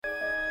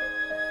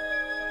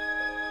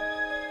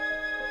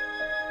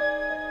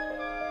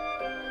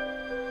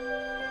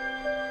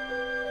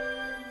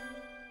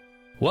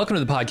Welcome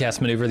to the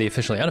Podcast Maneuver, the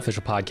officially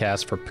unofficial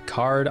podcast for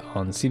Picard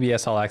on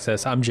CBS All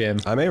Access. I'm Jim.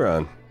 I'm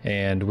Aaron.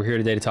 And we're here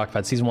today to talk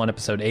about Season 1,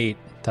 Episode 8,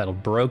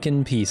 titled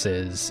Broken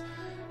Pieces,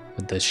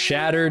 with the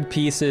shattered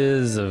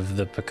pieces of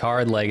the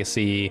Picard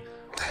legacy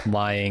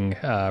lying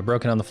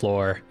broken on the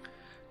floor.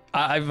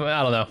 I don't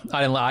know.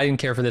 I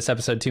didn't care for this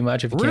episode too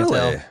much, if you can't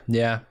tell.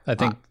 Yeah, I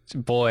think,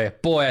 boy,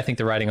 I think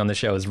the writing on the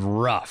show is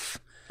rough.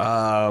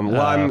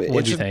 What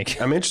do you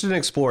think? I'm interested in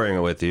exploring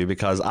it with you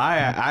because I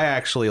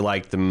actually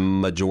like the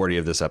majority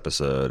of this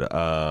episode.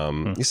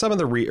 Some of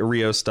the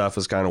Rio stuff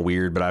was kind of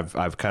weird, but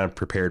I've kind of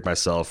prepared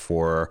myself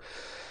for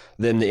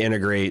them to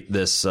integrate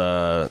this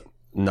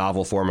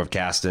novel form of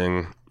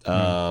casting.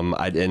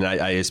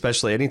 I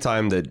especially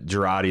anytime that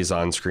Girardi's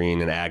on screen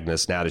and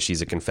Agnes, now that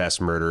she's a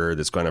confessed murderer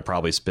that's going to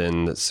probably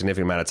spend a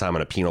significant amount of time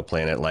on a penal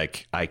planet,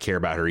 like I care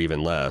about her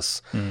even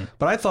less.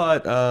 But I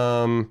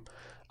thought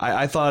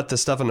I thought the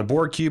stuff on the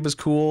Borg cube was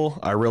cool.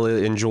 I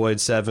really enjoyed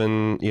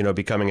Seven,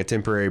 becoming a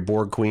temporary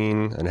Borg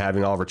queen and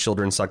having all of her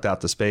children sucked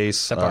out to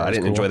space. I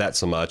didn't enjoy that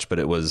so much, but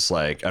it was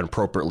like an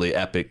appropriately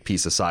epic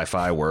piece of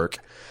sci-fi work.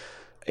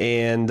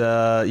 And,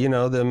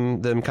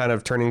 them kind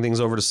of turning things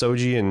over to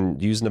Soji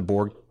and using the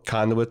Borg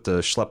conduit to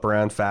schlep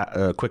around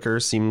quicker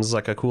seems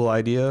like a cool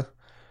idea.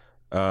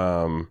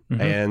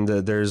 And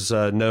there's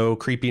no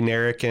creepy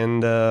Narek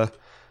and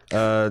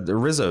the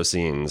Rizzo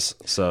scenes.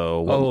 So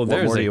what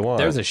more do you want?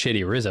 There's a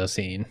shitty Rizzo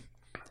scene.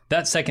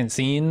 That second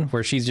scene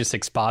where she's just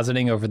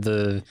expositing over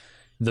the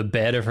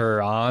bed of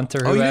her aunt or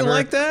whoever. Oh, you didn't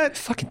like that?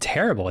 Fucking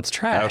terrible. It's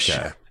trash.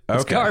 Okay.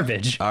 It's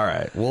garbage. All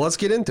right. Well, let's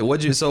get into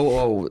it.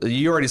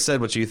 You already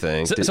said what you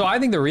think. So I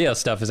think the Rio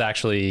stuff is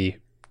actually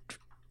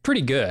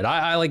pretty good.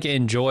 I like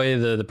enjoy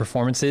the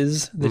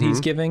performances that he's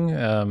giving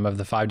of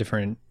the 5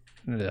 different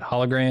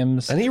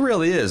holograms, and he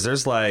really is.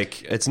 There's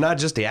it's not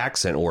just the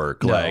accent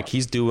work. No. Like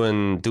he's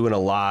doing a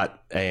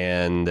lot,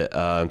 and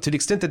to the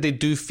extent that they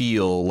do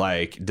feel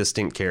like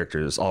distinct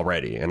characters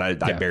already, and I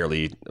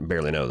barely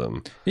know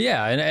them.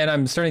 Yeah, and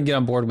I'm starting to get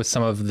on board with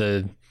some of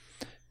the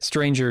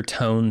stranger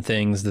tone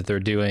things that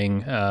they're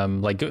doing.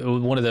 Like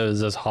one of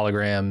those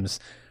holograms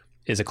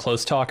is a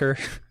close talker.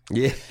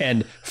 Yeah,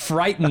 and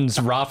frightens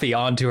Rafi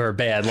onto her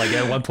bed, like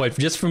at one point,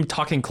 just from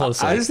talking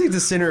closely. I just think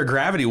the center of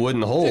gravity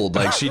wouldn't hold.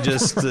 Like she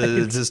just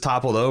just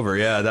toppled over.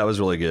 Yeah, that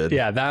was really good.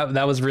 Yeah,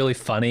 that was really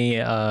funny.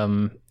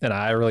 And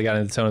I really got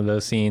into the tone of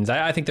those scenes.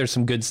 I think there's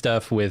some good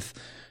stuff with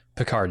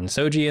Picard and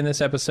Soji in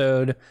this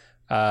episode.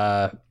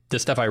 The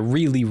stuff I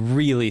really,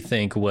 really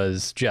think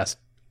was just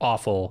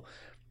awful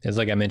is,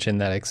 like I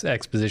mentioned, that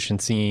exposition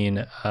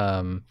scene.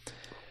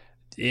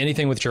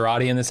 Anything with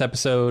Girardi in this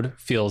episode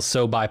feels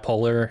so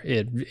bipolar.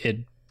 It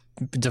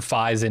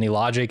defies any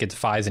logic. It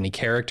defies any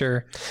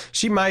character.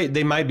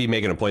 They might be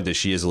making a point that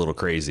she is a little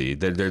crazy.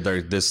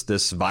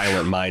 This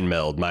violent mind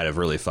meld might have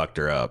really fucked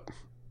her up.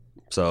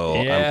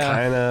 So yeah, I'm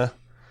kind of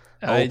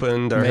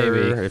open to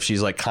her. If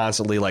she's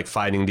constantly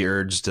fighting the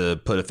urge to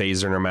put a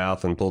phaser in her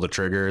mouth and pull the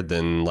trigger,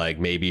 then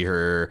maybe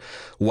her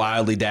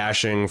wildly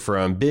dashing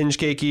from binge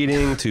cake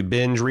eating to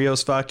binge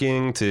Rios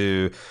fucking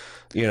to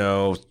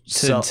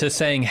to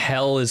saying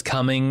hell is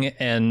coming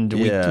and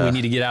we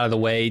need to get out of the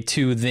way,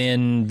 to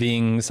then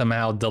being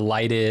somehow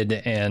delated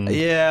and with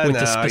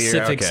the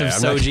specifics of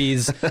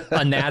Soji's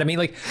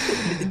anatomy.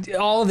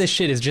 All of this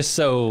shit is just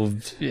so,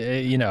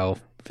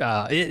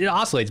 it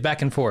oscillates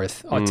back and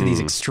forth to these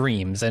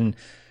extremes, and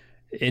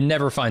it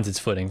never finds its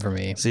footing for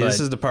me. See,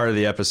 this is the part of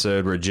the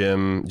episode where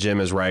Jim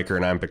is Riker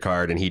and I'm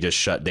Picard, and he just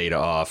shut Data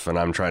off, and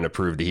I'm trying to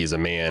prove that he's a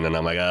man, and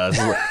I'm like,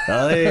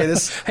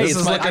 this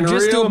is looking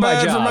real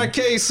bad for my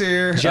case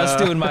here. Just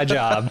doing my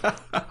job.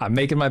 I'm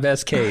making my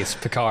best case,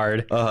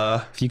 Picard.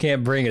 If you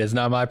can't bring it, it's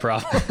not my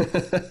problem.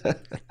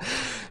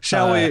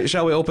 Shall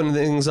we open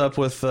things up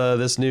with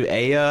this new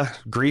Aya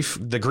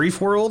the grief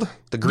world,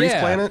 the grief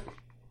planet?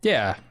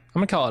 Yeah. I'm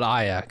going to call it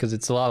Aya because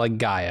it's a lot like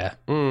Gaia,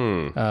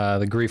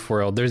 the grief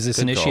world. There's this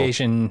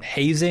initiation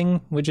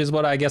hazing, which is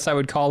what I guess I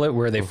would call it,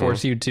 where they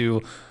force you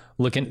to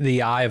look into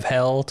the eye of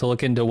hell, to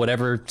look into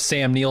whatever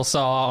Sam Neill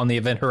saw on the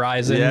event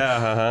horizon.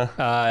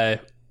 Yeah,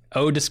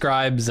 O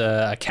describes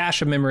a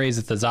cache of memories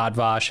that the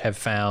Zadvash have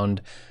found,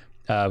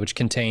 which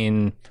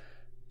contain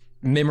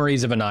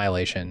memories of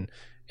annihilation.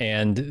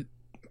 And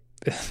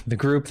the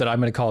group that I'm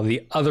going to call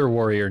the other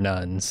warrior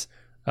nuns,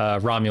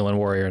 Romulan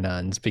warrior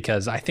nuns,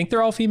 because I think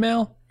they're all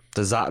female.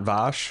 The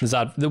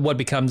Zatvash? What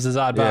becomes the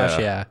Zadvash,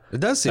 yeah.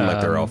 It does seem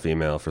like they're all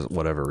female for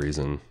whatever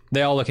reason.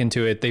 They all look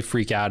into it, they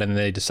freak out, and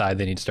they decide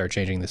they need to start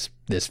changing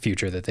this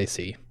future that they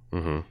see.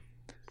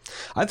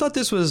 I thought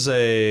this was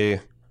a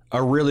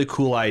really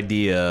cool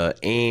idea,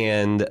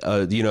 and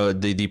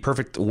the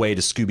perfect way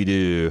to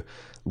Scooby-Doo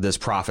this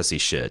prophecy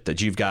shit,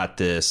 that you've got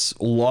this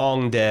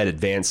long dead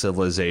advanced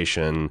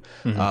civilization,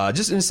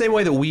 just in the same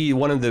way that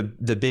one of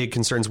the big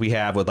concerns we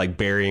have with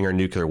burying our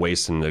nuclear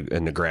waste in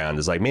the ground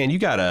is man, you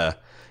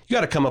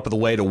gotta come up with a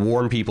way to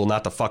warn people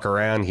not to fuck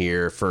around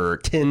here for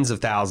tens of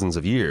thousands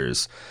of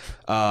years.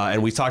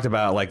 And we've talked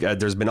about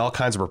there's been all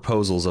kinds of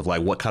proposals of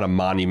what kind of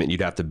monument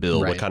you'd have to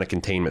build, what kind of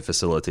containment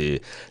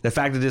facility. The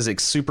fact that this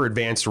super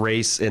advanced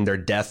race in their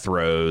death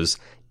throes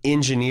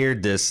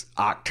engineered this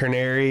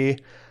octernary,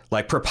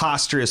 like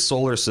preposterous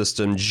solar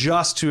system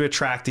just to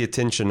attract the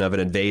attention of an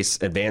advanced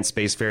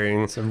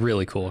spacefaring. It's a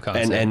really cool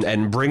concept.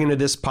 And bring into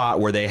this pot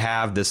where they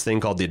have this thing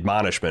called the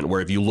admonishment,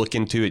 where if you look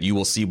into it, you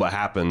will see what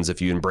happens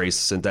if you embrace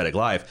synthetic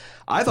life.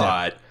 I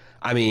thought,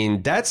 I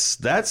mean,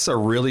 that's a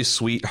really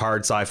sweet,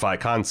 hard sci-fi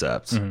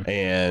concept.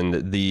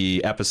 And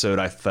the episode,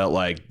 I felt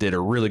like, did a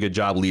really good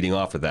job leading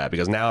off with that,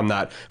 because now I'm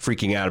not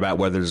freaking out about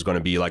whether there's going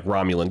to be like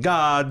Romulan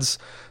gods,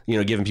 you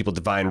know, giving people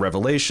divine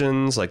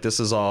revelations. Like, this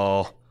is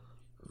all...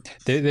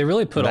 They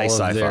really put nice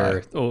all of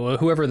sci-fi.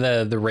 whoever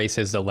the race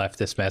is that left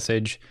this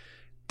message,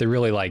 they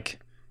really like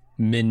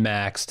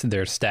min-maxed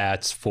their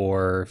stats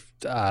for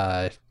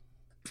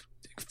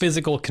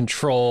physical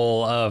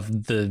control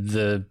of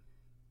the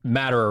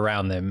matter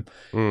around them,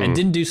 and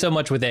didn't do so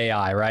much with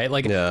AI, right?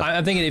 Like,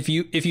 I'm thinking if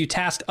you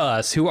tasked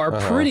us, who are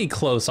pretty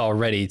close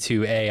already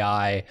to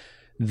AI,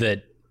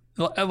 that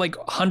like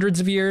hundreds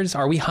of years,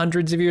 are we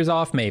hundreds of years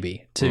off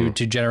maybe to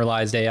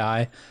generalized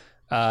AI?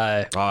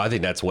 I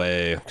think that's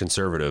way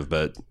conservative,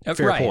 but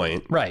fair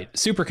point. Right.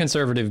 Super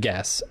conservative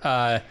guess.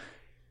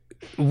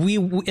 We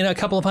in a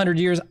couple of hundred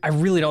years, I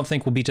really don't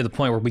think we'll be to the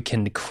point where we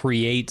can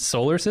create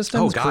solar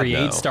systems,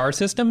 create star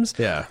systems.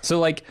 Yeah. So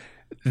like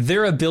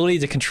their ability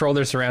to control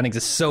their surroundings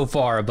is so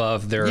far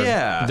above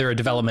their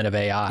development of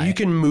AI. You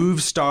can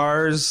move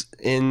stars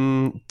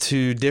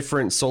into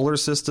different solar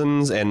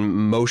systems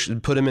and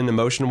put them into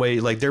motion way.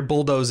 Like, they're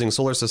bulldozing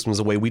solar systems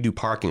the way we do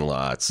parking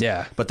lots.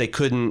 Yeah. But they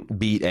couldn't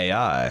beat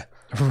AI.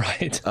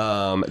 Right.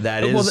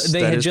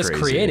 They had just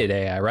created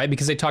AI, right?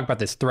 Because they talk about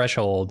this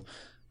threshold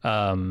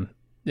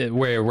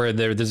where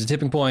there's a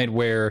tipping point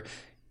where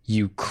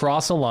you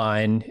cross a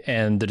line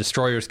and the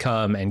destroyers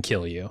come and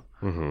kill you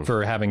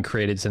for having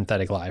created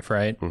synthetic life,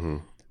 right?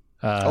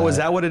 Is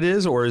that what it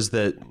is? Or is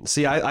that...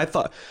 See, I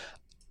thought...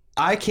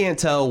 I can't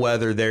tell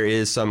whether there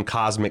is some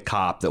cosmic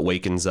cop that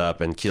wakens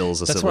up and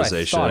kills a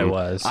civilization. What I thought it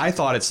was. I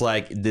thought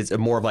it's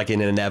more of like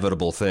an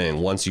inevitable thing.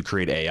 Once you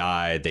create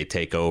AI, they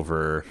take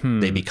over,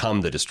 they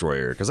become the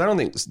destroyer. Because I don't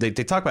think... They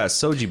talk about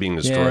Soji being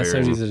the destroyer. Yeah,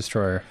 Soji's the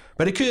destroyer.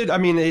 But it could... I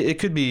mean, it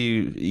could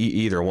be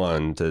either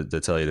one, to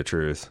tell you the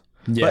truth.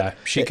 Yeah,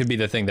 she could be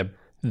the thing that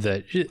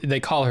they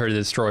call her the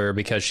destroyer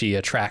because she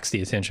attracts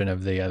the attention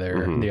of the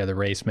other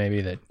race,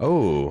 maybe, that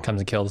comes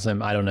and kills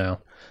them. I don't know.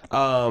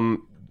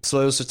 So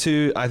those are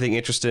two, I think,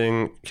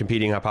 interesting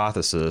competing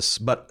hypotheses.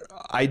 But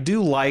I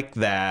do like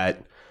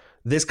that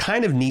this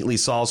kind of neatly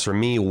solves for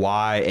me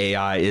why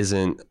AI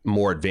isn't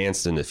more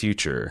advanced in the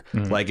future.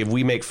 Like, if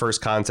we make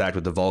first contact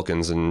with the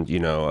Vulcans in, you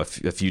know, a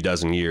few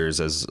dozen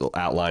years, as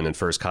outlined in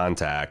First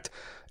Contact,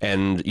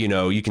 and, you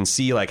know, you can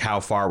see like how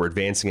far we're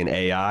advancing in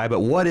AI. But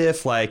what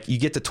if like you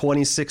get to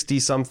 2060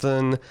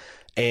 something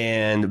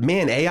and,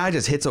 man, AI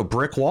just hits a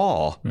brick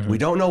wall. We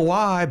don't know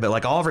why, but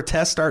like all of our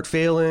tests start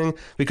failing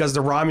because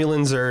the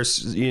Romulans are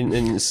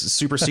in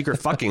super secret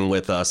fucking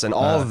with us and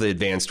all of the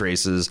advanced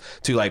races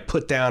to like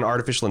put down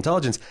artificial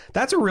intelligence.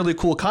 That's a really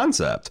cool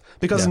concept,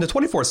 because in the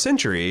 24th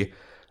century,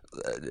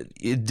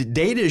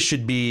 data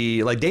should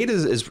be like, data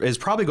is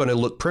probably going to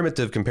look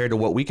primitive compared to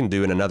what we can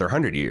do in another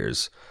 100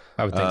 years.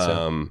 I would think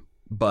so.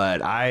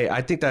 But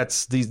I think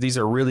that's these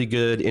are really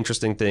good,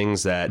 interesting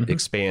things that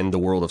expand the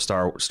world of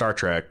Star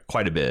Trek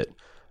quite a bit.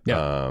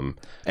 Yeah.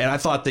 And I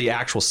thought the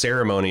actual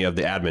ceremony of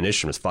the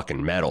admonition was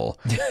fucking metal.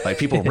 Like,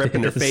 people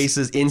ripping their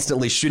faces,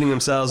 instantly shooting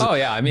themselves. Oh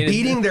yeah, I mean,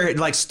 beating their,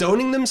 like,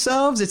 stoning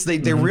themselves. They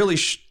really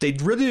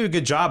do a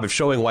good job of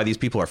showing why these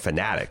people are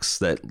fanatics.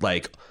 That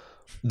like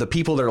the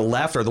people that are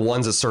left are the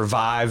ones that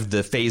survived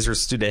the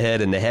phasers to the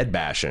head and the head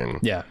bashing.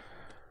 Yeah.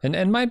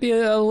 And might be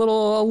a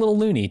little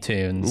Looney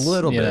Tunes,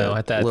 little bit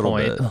at that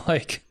point. Bit.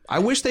 Like, I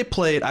wish they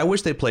played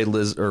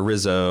Liz or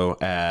Rizzo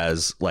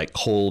as like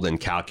cold and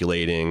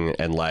calculating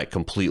and like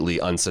completely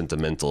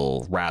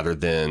unsentimental, rather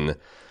than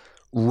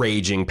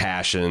raging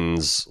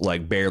passions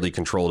like barely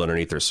controlled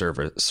underneath their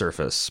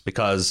surface.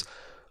 Because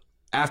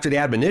after the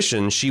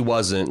admonition, she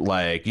wasn't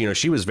like, you know,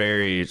 she was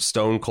very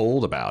stone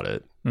cold about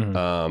it.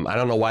 I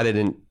don't know why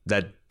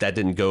that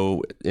didn't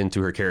go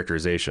into her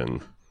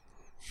characterization.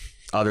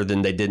 Other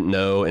than they didn't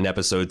know in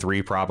episode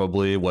 3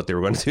 probably what they were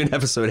going to do in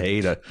episode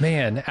 8.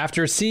 Man,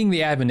 after seeing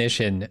the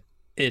admonition,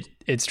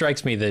 it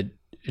strikes me that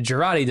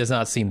Jurati does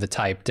not seem the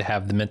type to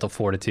have the mental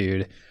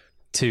fortitude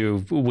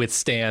to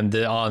withstand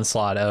the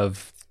onslaught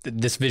of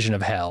this vision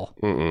of hell.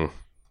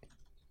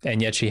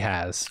 And yet she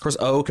has. Of course,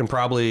 O can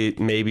probably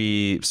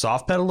maybe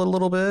soft pedal it a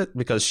little bit,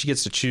 because she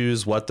gets to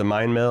choose what the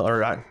mind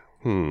meld...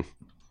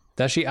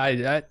 Does she?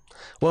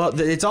 Well,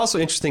 it's also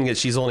interesting that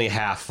she's only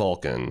half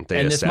Vulcan.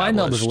 And this mind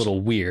meld is a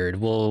little weird.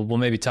 We'll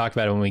maybe talk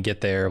about it when we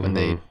get there, when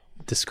they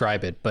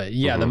describe it. But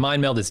yeah, the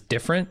mind meld is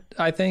different,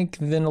 I think,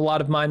 than a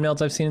lot of mind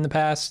melds I've seen in the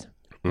past.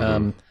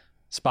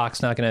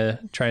 Spock's not going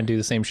to try and do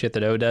the same shit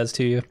that O does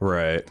to you.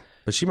 Right.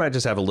 But she might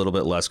just have a little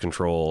bit less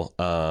control.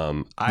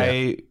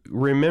 I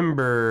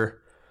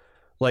remember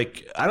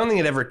Like, I don't think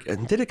it ever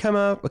did it come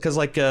up because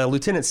like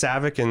Lieutenant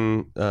Savick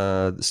in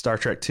Star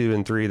Trek 2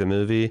 and 3, the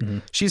movie,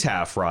 she's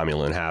half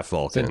Romulan, half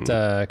Vulcan. Is it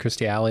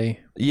Kirstie Alley?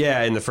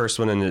 Yeah, in the first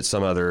one, and it's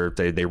some other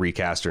they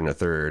recast her in the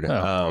third.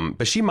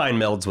 But she mind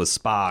melds with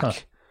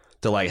Spock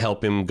to like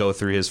help him go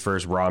through his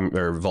first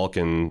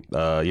Vulcan.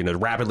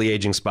 Rapidly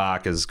aging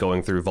Spock is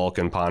going through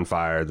Vulcan pond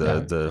fire,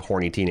 the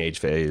horny teenage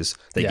phase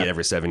they get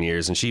every 7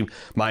 years, and she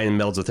mind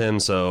melds with him.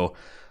 So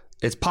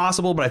it's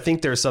possible, but I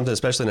think there's something,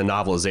 especially in the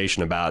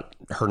novelization, about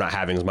her not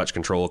having as much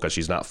control because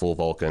she's not full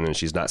Vulcan and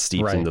she's not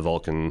steeped in the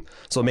Vulcan.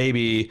 So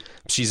maybe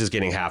she's just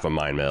getting half a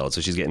mind meld.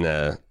 So she's getting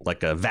a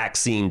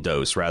vaccine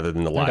dose rather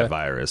than the live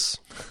virus.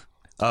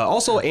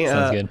 Also,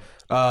 sounds good.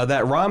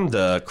 That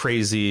Ramda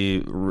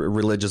crazy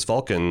religious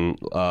Vulcan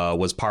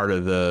was part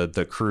of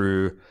the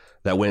crew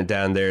that went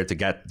down there to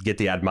get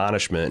the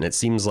admonishment, and it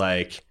seems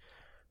like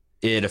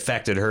it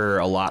affected her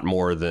a lot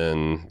more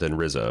than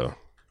Rizzo.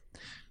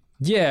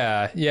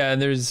 Yeah, and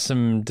there's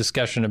some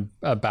discussion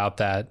about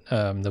that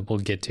that we'll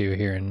get to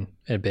here in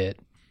a bit.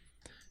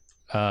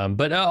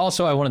 But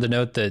also, I wanted to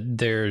note that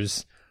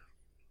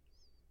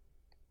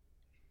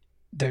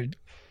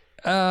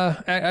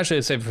actually,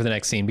 I'll save it for the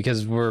next scene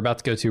because we're about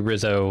to go to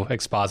Rizzo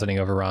expositing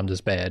over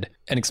Ramda's bed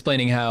and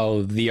explaining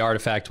how the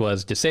artifact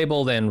was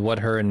disabled and what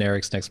her and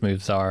Nerek's next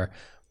moves are.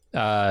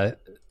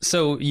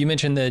 So you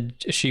mentioned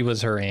that she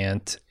was her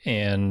aunt,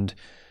 and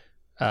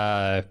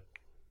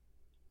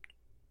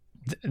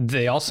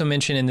they also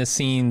mention in this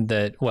scene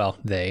that,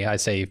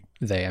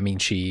 I mean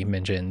she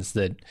mentions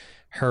that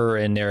her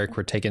and Narek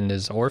were taken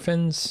as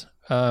orphans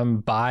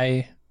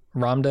by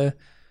Ramda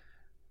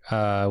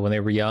when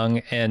they were young.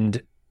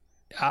 And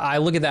I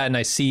look at that and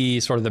I see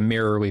sort of the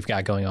mirror we've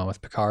got going on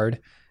with Picard,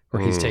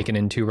 where he's taken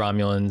in 2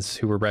 Romulans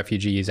who were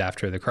refugees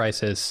after the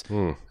crisis.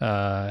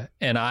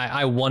 And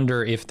I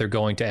wonder if they're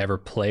going to ever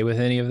play with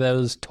any of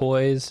those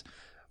toys,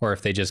 or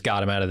if they just got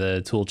them out of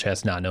the tool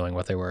chest not knowing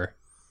what they were.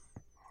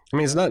 I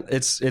mean, it's I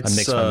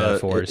mix my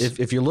metaphors.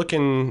 If you're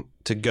looking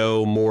to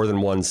go more than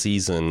one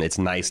season, it's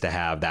nice to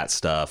have that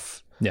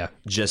stuff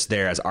just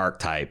there as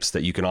archetypes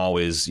that you can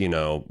always,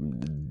 delve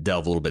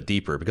a little bit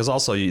deeper, because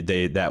also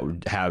they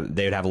would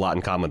have a lot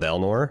in common with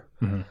Elnor.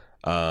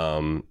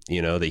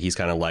 That he's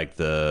kind of like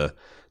the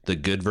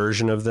good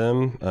version of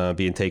them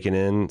being taken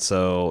in.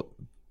 So,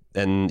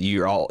 and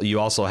you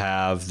also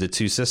have the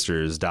 2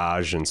 sisters,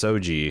 Daj and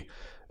Soji,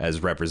 as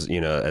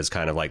as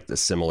kind of like the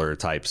similar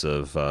types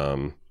of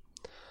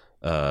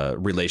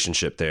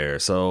relationship there.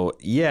 So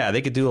yeah,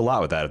 they could do a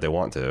lot with that if they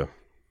want to.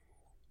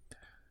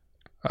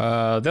 They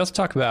also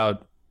talk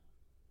about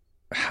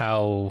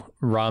how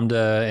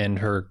Ramda and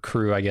her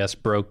crew, I guess,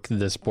 broke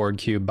this Borg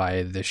cube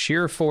by the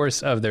sheer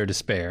force of their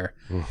despair,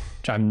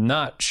 which I'm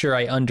not sure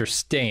I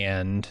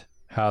understand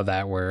how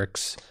that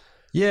works.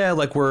 Yeah,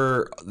 like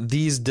were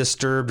these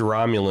disturbed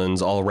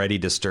Romulans already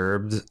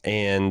disturbed?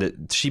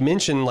 And she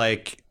mentioned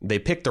like they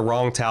picked the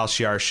wrong Tal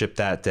Shiar ship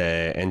that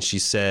day, and she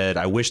said,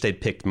 I wish they'd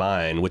picked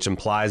mine, which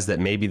implies that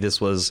maybe this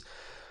was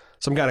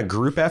some kind of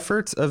group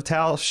effort of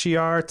Tal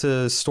Shiar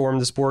to storm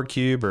the Borg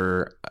cube,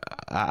 or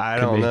I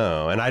don't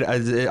know. And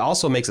it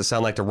also makes it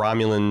sound like the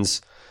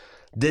Romulans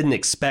didn't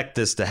expect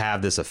this to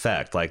have this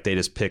effect. Like they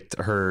just picked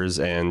hers,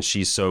 and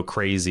she's so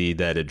crazy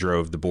that it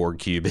drove the Borg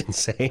cube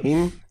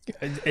insane.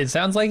 It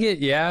sounds like it,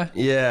 yeah.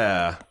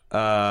 Yeah.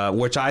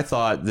 Which I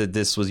thought that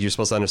you're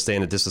supposed to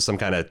understand that this was some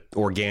kind of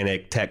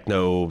organic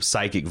techno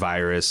psychic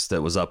virus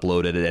that was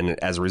uploaded, and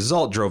as a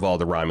result drove all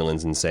the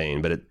Romulans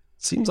insane. But it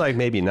seems like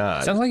maybe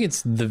not. Sounds like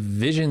it's the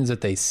visions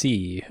that they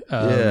see.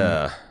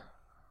 Yeah,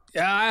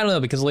 I don't know,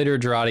 because later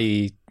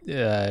Jurati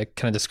kind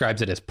of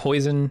describes it as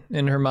poison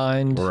in her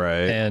mind.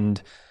 Right.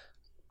 And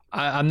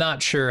I'm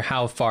not sure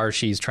how far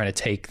she's trying to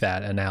take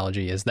that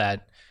analogy. Is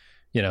that,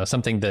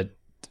 something that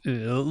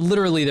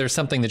literally there's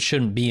something that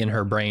shouldn't be in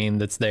her brain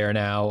that's there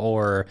now,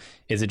 or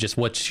is it just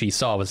what she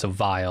saw was a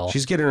vial?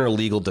 She's getting her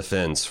legal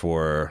defense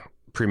for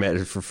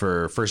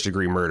first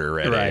degree murder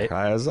ready. Right.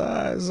 My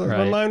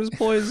mind was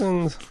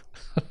poisoned.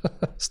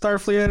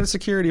 Starfleet head of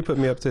security put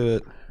me up to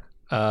it.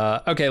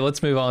 Okay,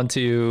 let's move on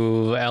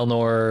to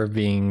Elnor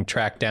being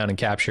tracked down and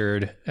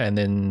captured, and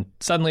then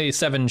suddenly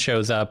Seven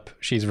shows up.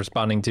 She's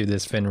responding to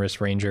this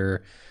Fenris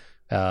Ranger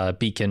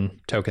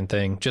beacon token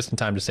thing just in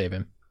time to save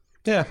him.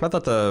 Yeah, I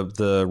thought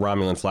the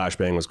Romulan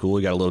flashbang was cool.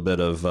 We got a little bit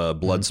of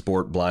blood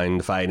sport,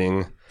 blind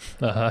fighting.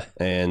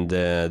 And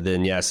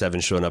then,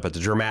 Seven showing up at the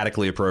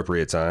dramatically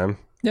appropriate time.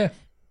 Yeah.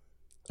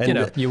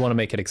 And you want to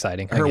make it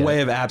exciting. Her way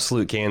of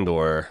absolute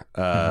candor,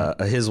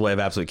 his way of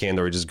absolute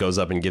candor, he just goes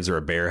up and gives her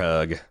a bear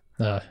hug.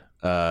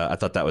 I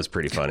thought that was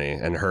pretty funny,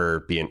 and her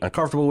being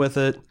uncomfortable with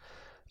it.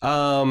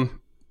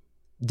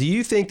 Do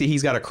you think that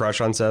he's got a crush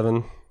on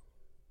Seven?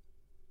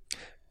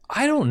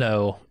 I don't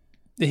know.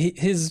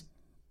 His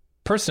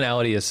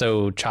personality is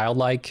so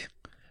childlike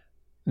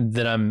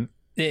that I'm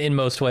in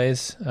most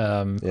ways.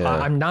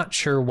 I'm not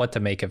sure what to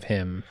make of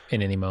him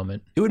in any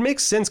moment. It would make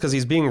sense because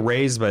he's being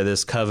raised by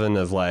this coven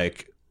of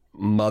like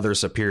mother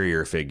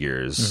superior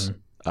figures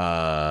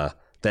that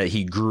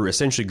he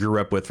essentially grew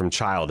up with from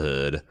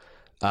childhood.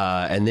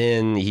 And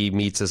then he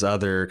meets this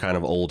other kind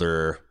of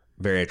older,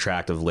 very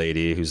attractive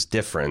lady who's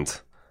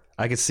different.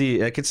 I could see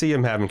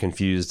him having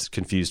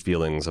confused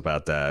feelings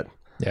about that.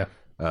 Yeah.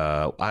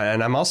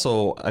 I'm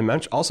also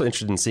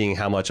interested in seeing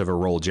how much of a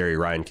role Jerry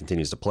Ryan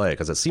continues to play,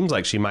 because it seems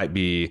like she might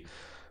be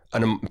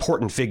an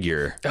important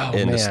figure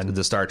in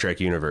the Star Trek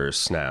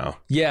universe now.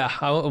 Yeah,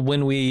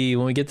 when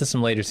we get to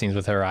some later scenes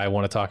with her, I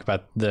want to talk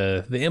about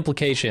the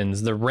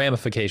implications, the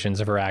ramifications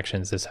of her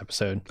actions this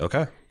episode.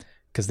 Okay.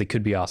 Because they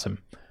could be awesome.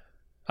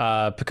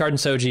 Picard and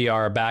Soji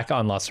are back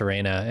on La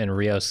Serena, and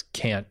Rios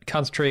can't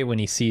concentrate when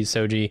he sees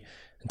Soji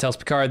and tells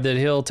Picard that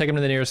he'll take him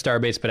to the nearest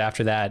starbase, but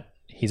after that,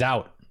 he's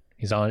out.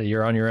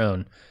 You're on your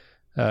own.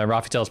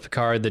 Rafi tells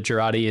Picard that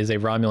Jurati is a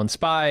Romulan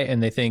spy,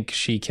 and they think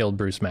she killed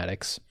Bruce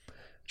Maddox,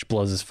 which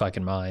blows his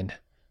fucking mind.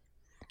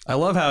 I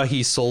love how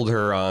he sold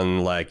her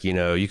on, like,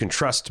 you can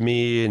trust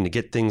me and to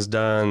get things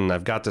done.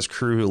 I've got this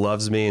crew who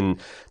loves me. And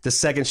the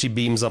second she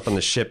beams up on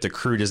the ship, the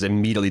crew just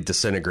immediately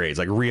disintegrates.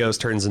 Like, Rios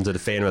turns into the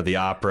Phantom of the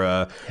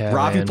Opera. Yeah,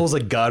 Rafi pulls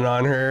a gun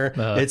on her.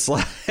 It's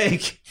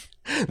like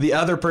the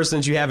other person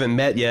that you haven't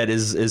met yet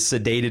is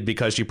sedated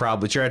because she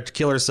probably tried to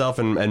kill herself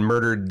and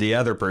murdered the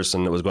other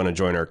person that was going to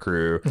join our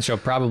crew. She'll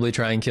probably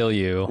try and kill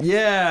you.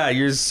 Yeah,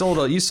 you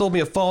sold me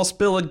a false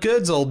bill of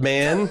goods, old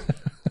man.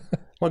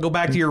 I'll go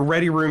back to your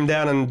ready room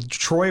down in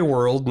Troy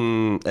World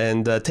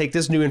and take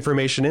this new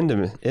information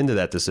into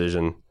that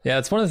decision. Yeah,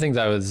 it's one of the things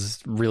I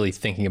was really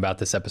thinking about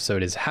this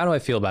episode is, how do I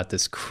feel about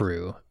this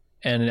crew?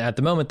 And at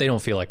the moment, they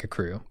don't feel like a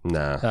crew.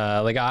 Nah.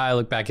 Like, I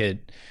look back at,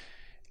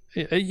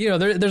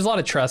 there's a lot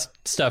of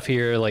trust stuff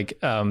here. Like,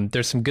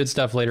 there's some good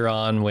stuff later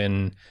on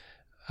when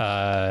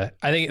I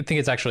think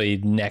it's actually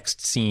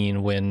next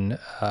scene when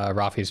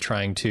Rafi's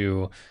trying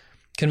to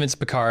convince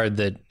Picard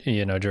that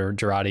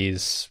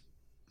Jurati's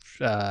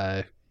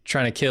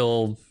trying to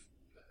kill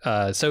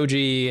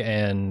Soji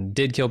and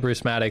did kill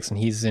Bruce Maddox, and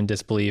he's in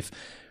disbelief.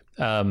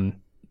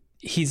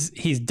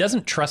 He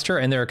doesn't trust her,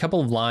 and there are a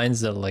couple of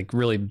lines that like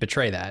really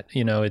betray that.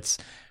 It's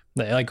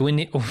like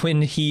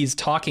when he's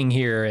talking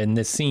here in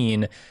this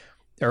scene,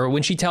 or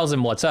when she tells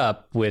him what's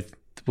up with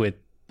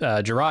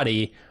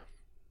Jurati,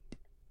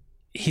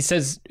 he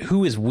says,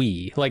 "Who is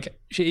we?" Like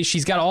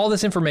she's got all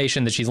this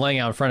information that she's laying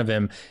out in front of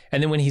him,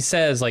 and then when he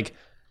says like,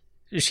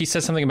 she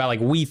says something about like,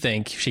 we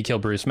think she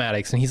killed Bruce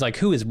Maddox, and he's like,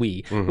 who is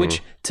we? Mm-hmm.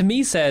 Which to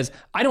me says,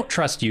 I don't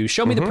trust you.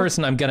 Show me the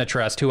person I'm gonna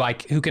trust who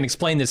can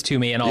explain this to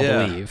me and I'll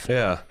believe.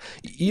 Yeah.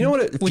 You know what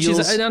it feels? Which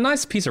is a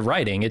nice piece of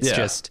writing. It's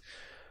just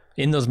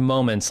in those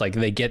moments, like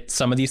they get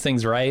some of these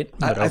things right.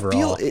 But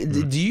overall, do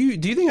you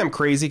think I'm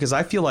crazy? Because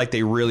I feel like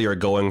they really are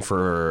going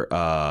for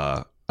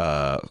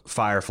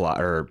Firefly,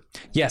 or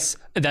yes,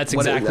 that's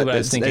exactly what I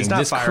was thinking.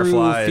 This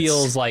Firefly, crew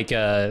feels like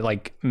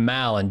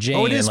Mal and Jane.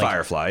 Oh, it is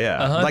Firefly,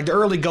 yeah. Like the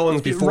early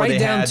goings before right they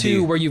down had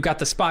to where you've got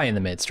the spy in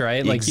the midst,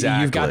 right? Like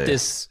you've got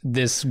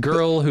this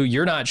girl who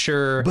you're not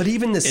sure, but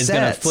even the is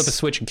going to flip a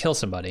switch and kill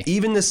somebody.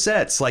 Even the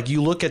sets, like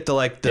you look at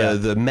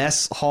the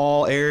mess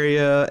hall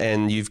area,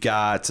 and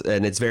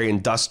and it's very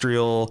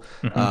industrial.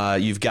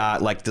 Mm-hmm. You've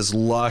got like this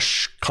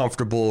lush,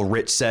 comfortable,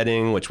 rich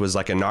setting, which was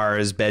like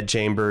Inara's bed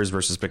chambers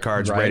versus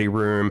Picard's ready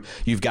room.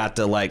 You've got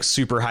the like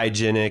super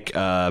hygienic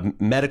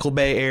medical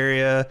bay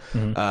area.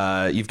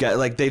 Mm-hmm. You've got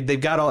like they've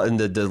got all in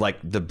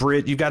the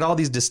Brit. You've got all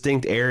these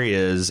distinct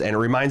areas, and it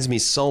reminds me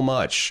so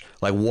much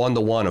like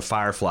 1-to-1 of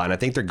Firefly. And I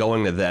think they're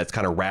going to that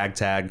kind of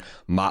ragtag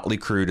motley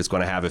crew that's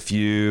going to have a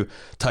few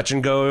touch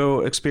and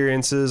go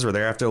experiences where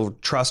they have to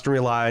trust and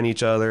rely on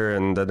each other,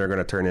 and then they're going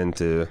to turn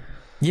into.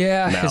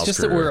 Yeah, it's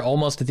just that we're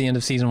almost at the end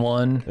of season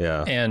 1.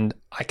 Yeah. And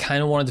I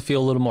kind of wanted to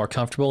feel a little more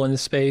comfortable in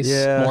this space,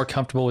 more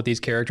comfortable with these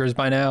characters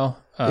by now.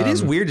 It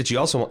is weird that you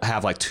also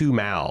have like two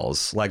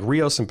Mals. Like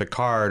Rios and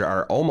Picard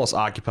are almost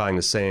occupying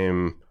the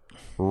same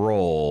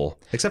role,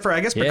 except for I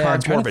guess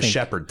Picard's more of a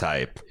shepherd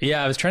type.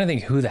 Yeah, I was trying to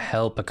think who the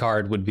hell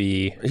Picard would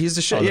be. He's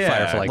the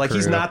Firefly like crew.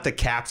 He's not the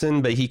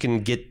captain, but he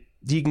can get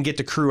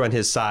the crew on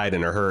his side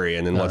in a hurry.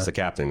 And then what's the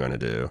captain going to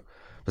do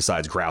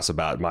besides grouse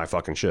about my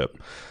fucking ship?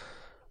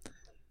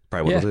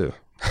 Probably what he'll do.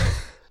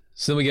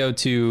 So then we go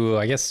to,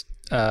 I guess,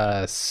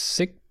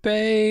 sick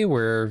bay,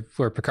 where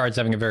Picard's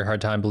having a very hard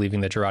time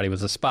believing that Jurati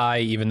was a spy,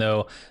 even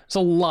though there's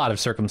a lot of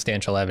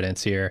circumstantial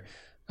evidence here.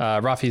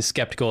 Rafi's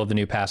skeptical of the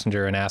new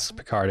passenger and asks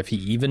Picard if he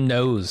even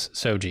knows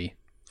Soji.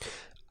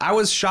 I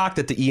was shocked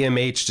that the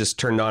EMH just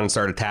turned on and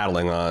started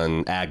tattling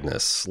on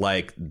Agnes.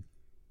 Like,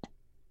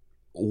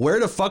 where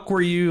the fuck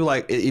were you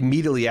like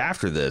immediately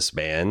after this,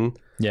 man?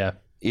 Yeah.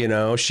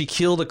 She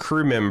killed a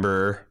crew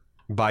member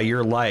by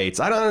your lights.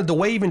 I don't know, the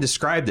way you even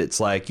described it, it's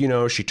like,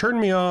 she turned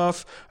me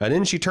off and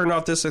then she turned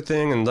off this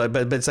thing, and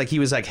but it's like he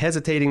was like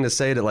hesitating to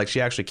say that like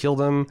she actually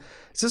killed him.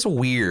 It's just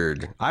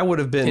weird. I would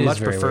have been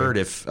much preferred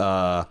if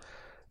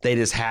they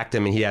just hacked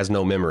him and he has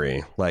no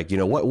memory. Like,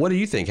 what do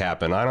you think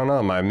happened? I don't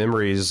know. My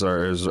memories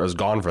is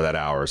gone for that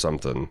hour or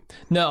something.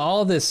 No,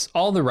 all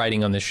the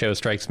writing on this show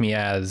strikes me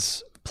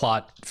as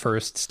plot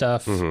first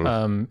stuff.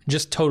 Mm-hmm.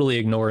 Just totally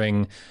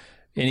ignoring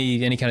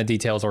any kind of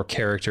details or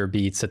character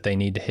beats that they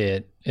need to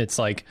hit. It's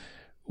like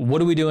what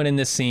are we doing in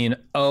this scene?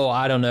 Oh,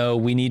 I don't know.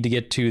 We need to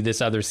get to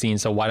this other scene.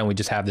 So why don't we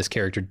just have this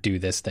character do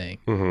this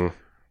thing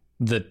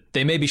that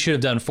they maybe should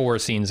have done 4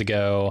 scenes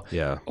ago,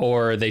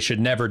 or they should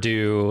never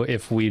do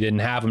if we didn't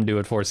have them do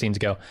it 4 scenes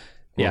ago.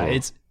 Yeah.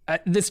 It's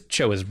this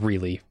show is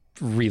really,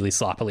 really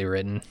sloppily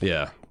written.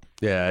 Yeah.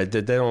 Yeah.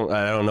 They don't,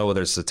 I don't know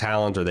whether it's the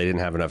talent or they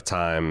didn't have enough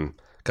time.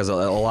 Because a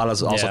lot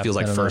of it also feels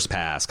like first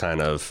pass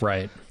kind of.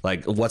 Right.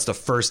 Like, what's the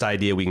first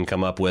idea we can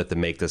come up with to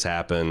make this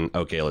happen?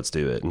 Okay, let's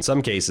do it. In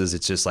some cases,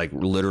 it's just like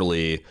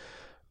literally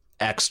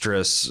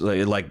extras.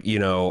 Like you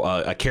know,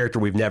 a character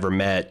we've never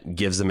met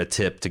gives them a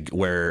tip to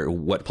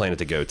what planet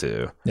to go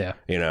to. Yeah.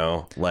 You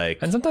know, like.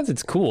 And sometimes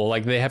it's cool.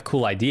 Like, they have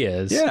cool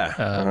ideas.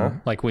 Yeah.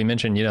 Like we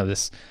mentioned, you know,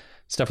 this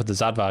stuff with the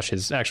Zadvash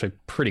is actually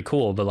pretty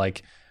cool. But,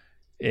 like,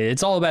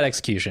 it's all about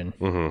execution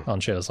on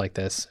shows like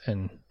this.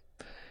 And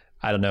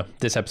I don't know.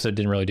 This episode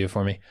didn't really do it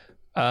for me.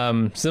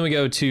 So then we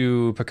go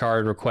to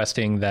Picard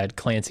requesting that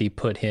Clancy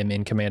put him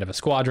in command of a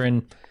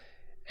squadron,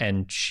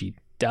 and she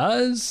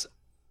does.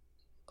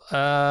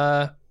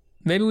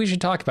 Maybe we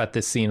should talk about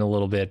this scene a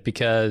little bit,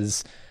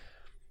 because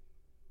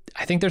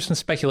I think there's some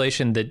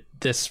speculation that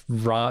this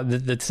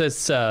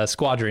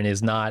squadron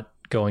is not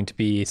going to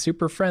be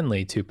super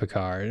friendly to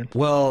Picard.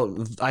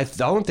 Well, I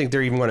don't think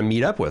they're even going to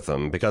meet up with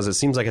him, because it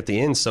seems like at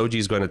the end,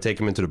 Soji's going to take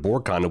him into the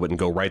Borg conduit and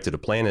go right to the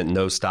planet,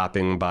 no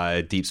stopping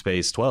by Deep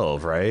Space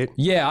 12, right?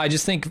 Yeah, I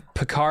just think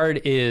Picard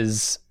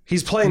is...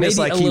 He's playing this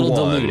like a he little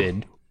won.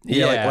 diluted.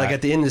 Yeah, like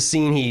at the end of the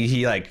scene,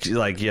 he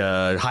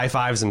high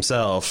fives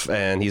himself,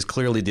 and he's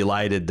clearly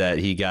delighted that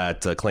he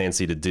got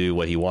Clancy to do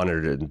what he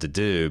wanted him to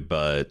do.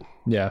 But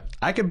yeah,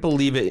 I could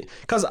believe it,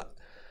 because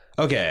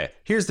okay,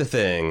 here's the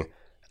thing.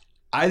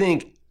 I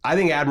think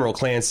Admiral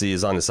Clancy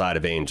is on the side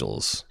of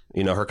Angels.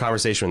 You know, her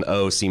conversation with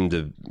O seemed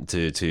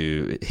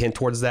to hint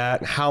towards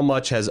that. How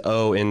much has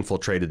O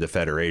infiltrated the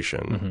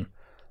Federation?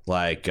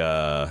 Like,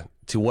 to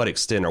what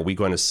extent are we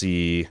going to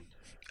see?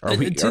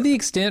 To the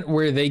extent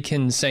where they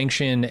can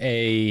sanction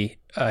a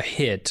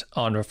hit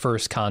on a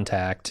first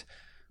contact,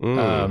 you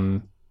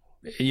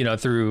know,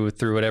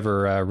 through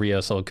whatever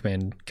Rio's old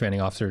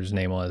commanding officer's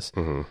name was.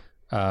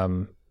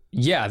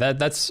 Yeah,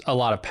 that's a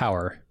lot of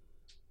power.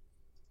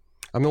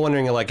 I'm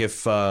wondering, like,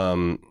 if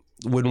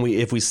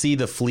we see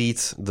the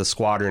fleet, the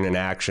squadron in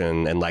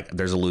action, and like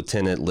there's a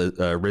Lieutenant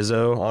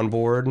Rizzo on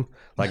board,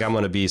 like I'm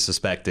going to be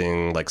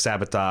suspecting like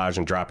sabotage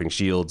and dropping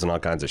shields and all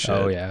kinds of shit.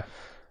 Oh yeah.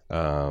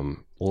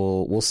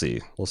 We'll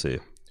see.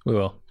 We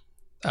will.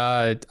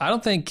 I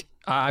don't think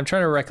I'm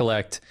trying to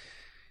recollect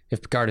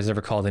if Picard has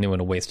ever called anyone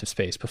a waste of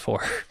space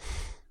before,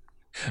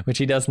 which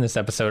he does in this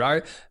episode.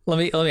 Let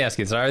me ask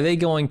you this: are they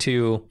going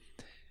to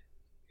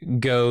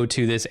go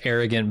to this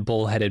arrogant,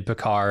 bullheaded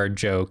Picard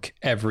joke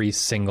every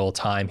single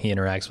time he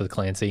interacts with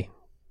Clancy?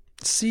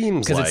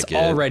 Seems like because it's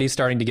already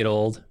starting to get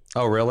old.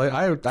 Oh, really?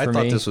 I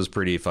thought this was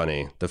pretty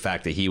funny. The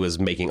fact that he was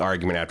making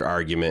argument after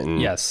argument, and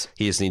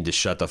he just needed to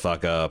shut the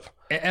fuck up.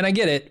 And I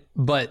get it,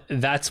 but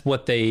that's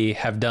what they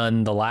have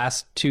done the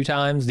last 2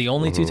 times. The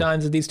only 2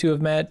 times that these two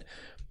have met.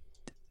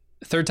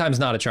 Third time's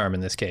not a charm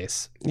in this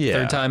case. Yeah.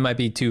 Third time might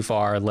be too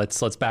far.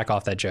 Let's back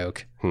off that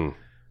joke.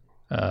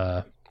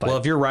 Well,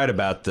 if you're right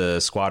about the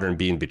squadron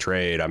being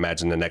betrayed, I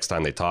imagine the next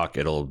time they talk,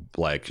 it'll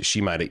like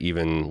she might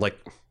even like.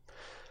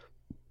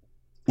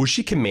 Will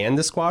she command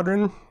the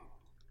squadron?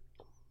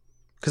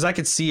 Because I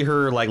could see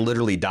her like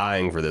literally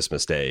dying for this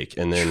mistake,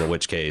 and then in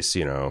which case,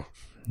 you know.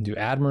 Do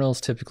admirals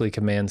typically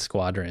command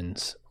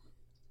squadrons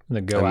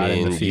that go out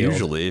in the field?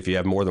 Usually, if you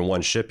have more than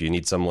one ship, you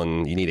need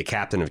a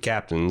captain of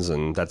captains,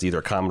 and that's either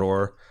a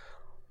Commodore.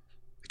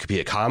 It could be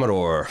a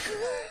Commodore.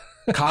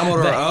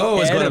 Commodore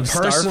O is going to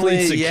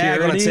personally,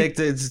 going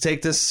to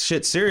take this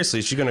shit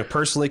seriously. She's going to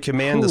personally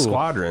command the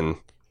squadron.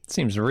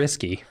 Seems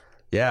risky.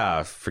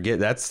 Yeah, forget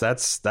that's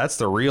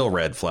the real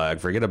red flag.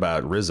 Forget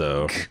about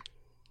Rizzo.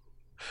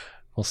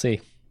 We'll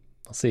see.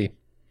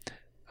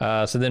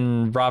 So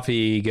then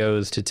Rafi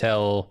goes to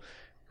tell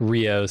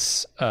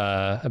Rios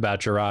about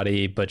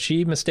Jurati, but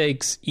she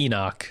mistakes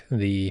Enoch,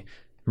 the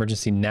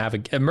emergency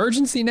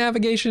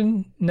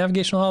navigational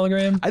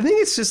hologram. I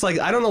think it's just like,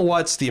 I don't know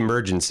what's the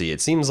emergency. It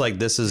seems like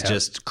this is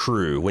just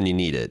crew when you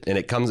need it, and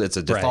it's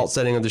a default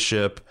setting of the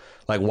ship.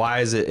 Like, why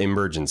is it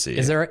emergency?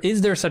 Is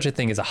there such a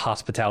thing as a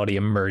hospitality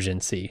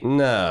emergency?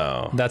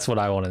 No, that's what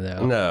I want to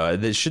know. No,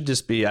 it should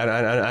just be.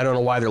 I don't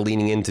know why they're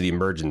leaning into the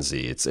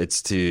emergency.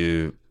 It's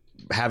to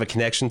have a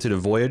connection to the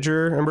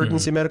Voyager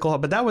emergency medical,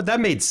 but that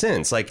made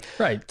sense. Like,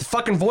 the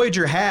fucking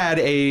Voyager had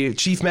a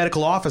chief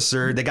medical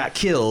officer that got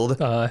killed.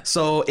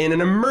 So in an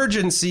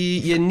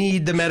emergency, you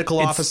need the medical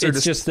officer.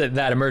 It's just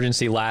that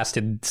emergency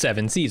lasted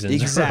 7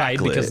 seasons, right?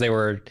 Because they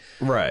were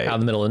out in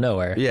the middle of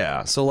nowhere.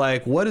 Yeah. So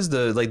like, what is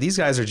these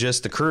guys are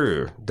just the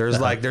crew. There's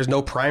there's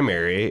no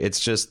primary. It's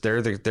just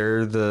they're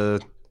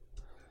the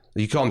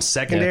you call them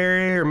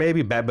secondary or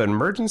maybe but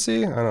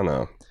emergency. I don't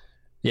know.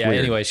 Yeah,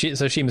 Weird. Anyway,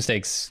 she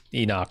mistakes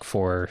Enoch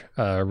for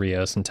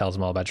Rios and tells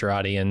him all about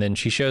Jurati. And then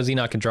she shows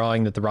Enoch a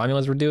drawing that the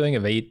Romulans were doing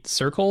of 8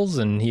 circles,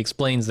 and he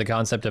explains the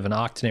concept of an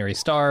octenary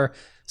star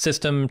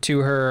system to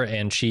her,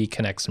 and she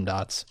connects some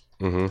dots.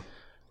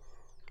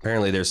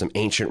 Apparently, there's some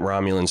ancient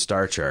Romulan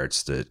star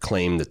charts that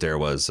claim that there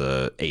was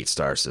a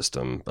 8-star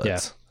system,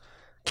 but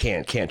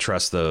can't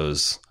trust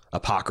those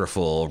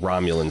apocryphal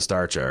Romulan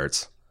star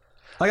charts.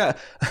 Like,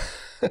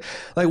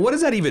 like, what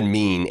does that even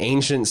mean?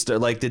 Ancient star?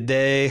 Like, did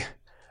they?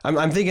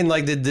 I'm thinking,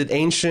 like, did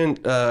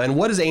ancient? And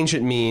what does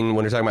ancient mean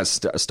when we're talking about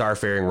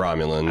starfaring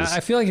Romulans? I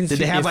feel like did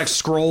they have like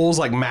scrolls,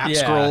 like map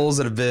scrolls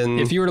that have been?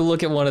 If you were to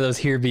look at one of those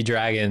Here Be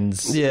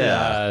Dragons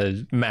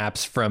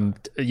maps from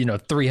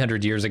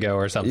 300 years ago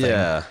or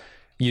something,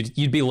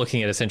 you'd be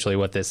looking at essentially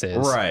what this is.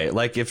 Right.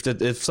 Like if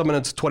someone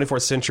in the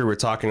 24th century were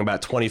talking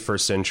about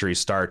 21st century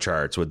star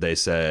charts, would they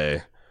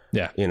say,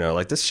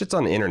 like this shit's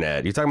on the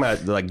internet? You're talking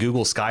about like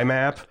Google Sky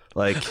Map?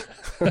 Like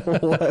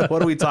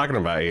what are we talking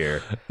about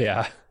here?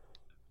 Yeah.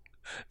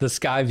 The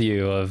sky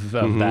view of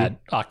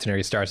that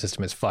octenary star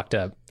system is fucked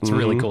up. It's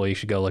really cool. You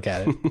should go look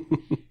at it.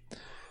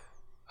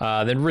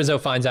 Then Rizzo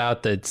finds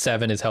out that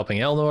Seven is helping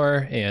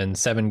Elnor, and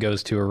Seven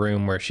goes to a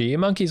room where she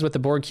monkeys with the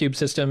Borg cube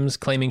systems,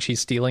 claiming she's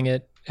stealing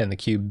it, and the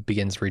cube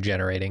begins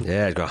regenerating.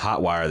 Yeah, go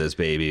hotwire this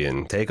baby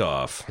and take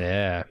off.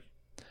 Yeah.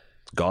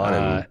 Gone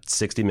in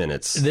 60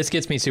 minutes. This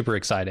gets me super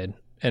excited,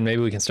 and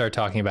maybe we can start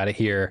talking about it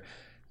here.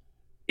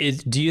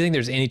 Do you think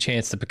there's any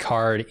chance that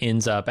Picard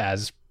ends up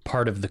as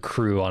part of the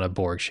crew on a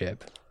Borg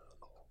ship?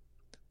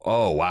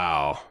 Oh,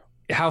 wow.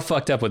 How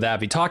fucked up would that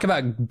be? Talk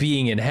about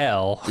being in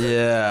hell.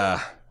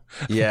 Yeah.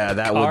 Yeah,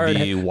 that would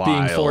be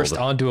wild. Being forced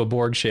onto a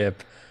Borg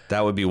ship.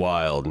 That would be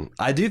wild.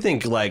 I do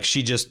think like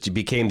she just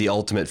became the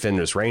ultimate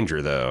Fenris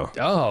Ranger, though.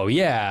 Oh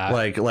yeah,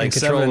 like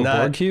Seven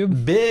Borg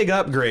cube. Big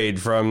upgrade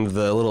from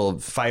the little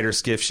fighter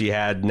skiff she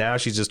had. Now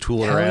she's just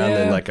tooling around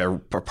in like a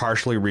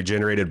partially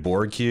regenerated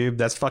Borg cube.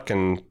 That's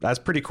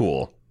pretty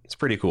cool. It's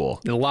pretty cool.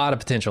 A lot of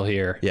potential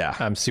here. Yeah,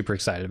 I'm super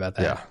excited about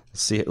that. Yeah,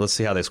 let's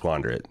see how they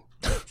squander it.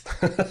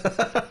 All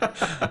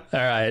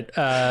right.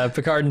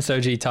 Picard and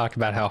Soji talk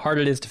about how hard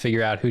it is to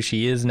figure out who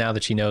she is now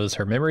that she knows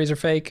her memories are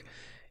fake.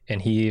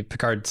 And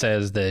Picard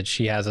says that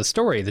she has a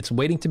story that's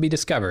waiting to be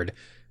discovered,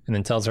 and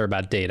then tells her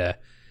about Data.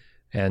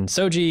 And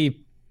Soji,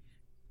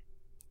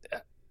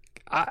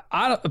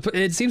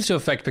 it seems to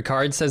affect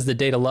Picard, says that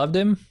Data loved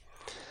him.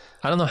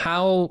 I don't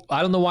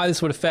know why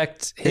this would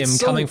affect him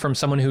coming from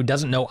someone who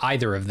doesn't know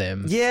either of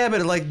them. Yeah,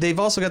 but like they've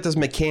also got this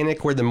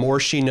mechanic where the more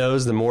she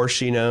knows, the more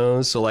she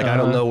knows. So like I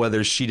don't know whether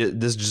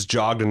this just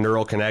jogged a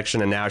neural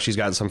connection and now she's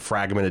got some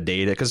fragment of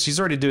Data because she's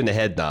already doing the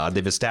head nod.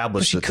 They've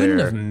established that she couldn't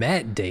have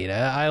met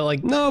Data.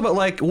 No, but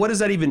like what does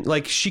that even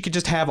like? She could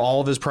just have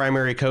all of his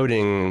primary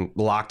coding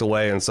locked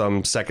away in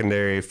some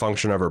secondary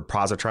function of her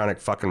positronic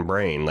fucking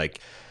brain. Like.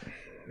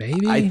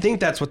 Maybe. I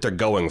think that's what they're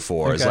going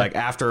for. Okay. Is like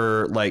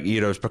after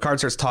Picard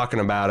starts talking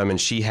about him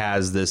and she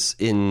has this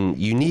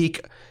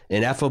unique,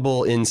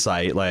 ineffable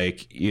insight,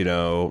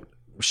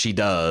 she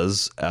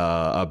does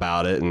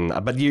about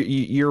it. But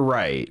you're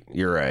right.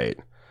 You're right.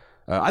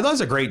 I thought it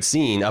was a great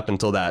scene up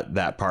until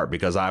that part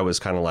because I was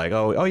kind of like,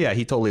 oh yeah,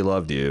 he totally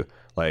loved you.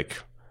 Like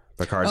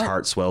Picard's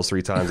heart swells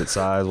 3 times its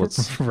size.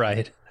 What's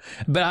right?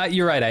 But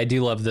you're right. I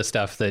do love the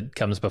stuff that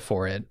comes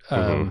before it.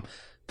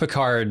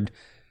 Picard.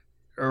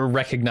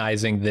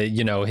 Recognizing that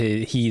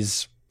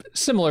he's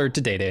similar to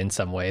Data in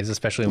some ways,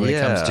 especially when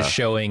it comes to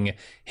showing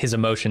his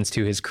emotions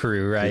to his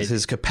crew, right?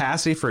 His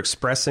capacity for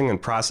expressing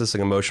and processing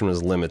emotion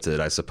was limited.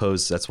 I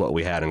suppose that's what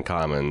we had in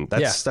common.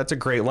 That's a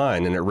great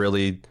line, and it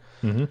really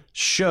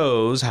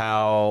shows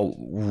how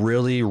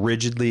really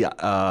rigidly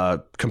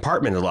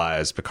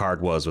compartmentalized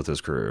Picard was with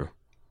his crew.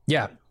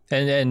 Yeah.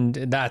 And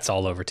that's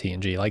all over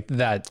TNG. Like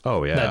that.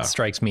 Oh yeah, that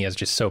strikes me as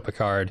just so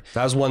Picard.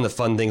 That was one of the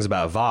fun things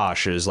about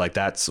Vosh is like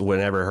that's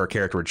whenever her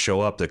character would show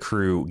up, the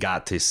crew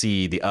got to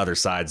see the other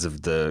sides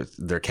of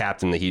their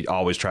captain that he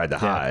always tried to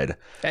hide,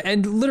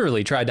 and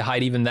literally tried to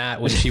hide even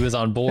that when she was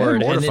on board.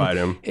 Mortified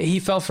him.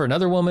 He fell for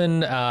another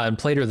woman and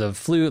played her the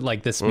flute,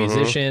 like this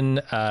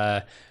musician.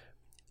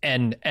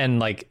 And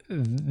like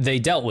they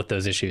dealt with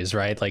those issues,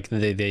 right? Like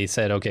they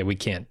said, okay, we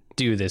can't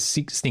do this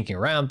sneaking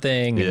around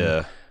thing.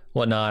 And,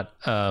 whatnot.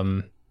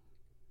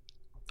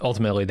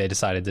 Ultimately, they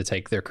decided to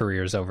take their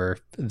careers over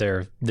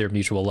their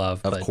mutual love.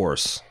 Of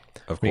course.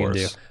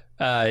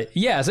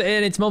 Yes,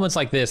 and it's moments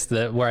like this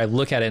where I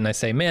look at it and I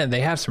say, man,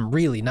 they have some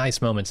really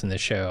nice moments in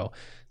this show.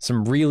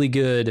 Some really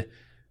good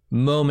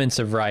moments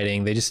of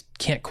writing. They just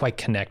can't quite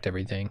connect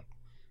everything.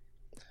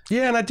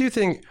 Yeah, and I do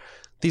think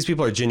these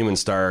people are genuine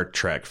Star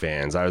Trek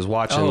fans. I was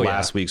watching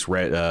last week's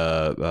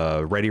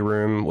Ready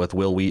Room with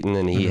Will Wheaton,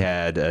 and he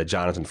had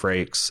Jonathan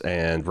Frakes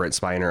and Brent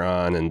Spiner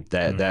on, and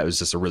that was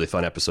just a really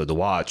fun episode to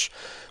watch.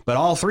 But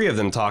all 3 of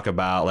them talk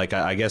about, like,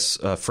 I guess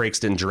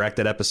Frakes didn't direct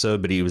that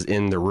episode, but he was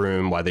in the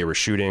room while they were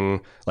shooting,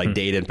 like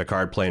Data and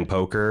Picard playing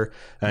poker,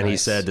 and he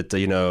said that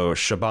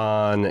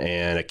Shaban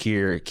and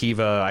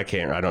Akiva,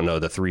 I don't know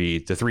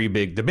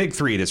the big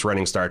three that's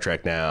running Star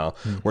Trek now,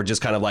 were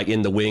just kind of like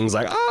in the wings,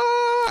 like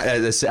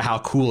how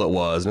cool it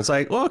was. And it's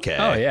like, well, okay.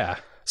 Oh, yeah.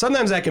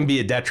 Sometimes that can be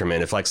a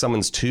detriment if like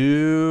someone's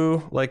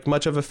too like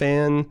much of a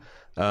fan.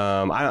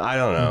 I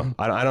don't know.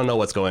 I don't know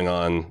what's going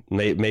on.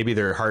 Maybe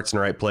their heart's in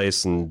the right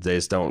place and they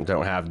just don't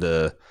have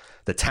the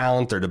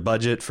talent or the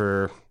budget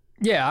for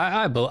Yeah,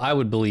 I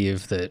would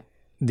believe that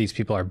these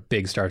people are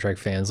big Star Trek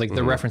fans. Like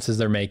the references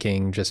they're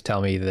making just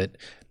tell me that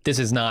this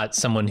is not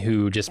someone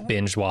who just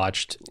binge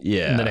watched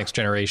The Next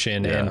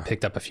Generation and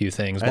picked up a few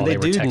things while they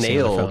were texting on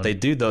the phone. They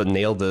do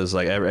nail those.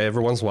 Like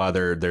every once in a while,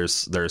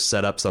 there's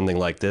set up something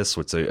like this,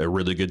 which is a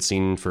really good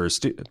scene for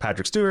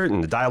Patrick Stewart,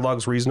 and the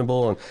dialogue's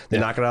reasonable, and they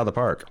knock it out of the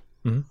park.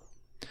 Mm-hmm.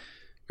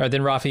 All right,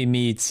 then Rafi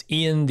meets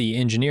Ian, the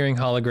engineering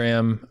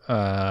hologram,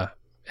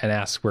 and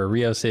asks where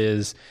Rios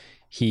is.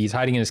 He's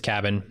hiding in his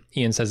cabin.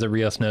 Ian says that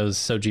Rios knows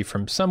Soji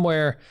from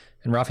somewhere,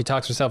 and Rafi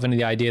talks herself into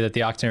the idea that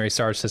the Octenary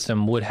star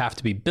system would have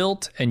to be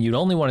built, and you'd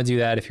only want to do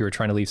that if you were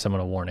trying to leave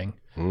someone a warning.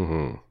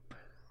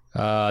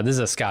 Mm-hmm. This is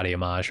a Scotty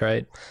homage,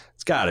 right?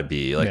 It's got to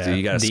be. Like,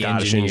 you got a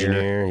Scottish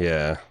engineer.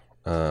 Yeah.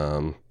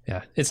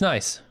 Yeah, it's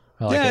nice.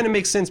 Like and it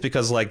makes sense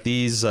because like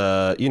these,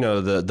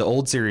 the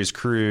old series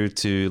crew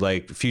to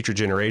like future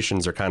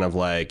generations are kind of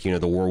like,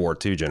 the World War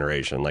II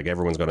generation. Like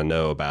everyone's going to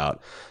know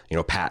about,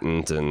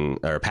 Patton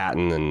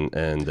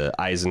and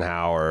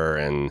Eisenhower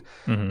and,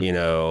 I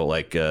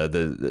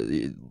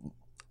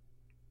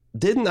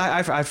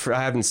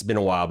haven't been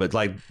a while, but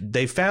like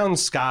they found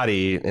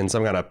Scotty in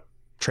some kind of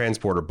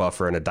transporter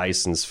buffer in a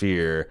Dyson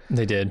sphere.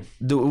 They did.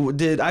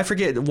 Did I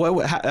forget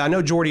what? I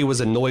know Geordi was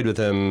annoyed with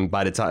him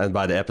by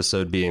the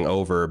episode being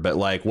over, but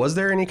like, was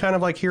there any kind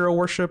of like hero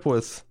worship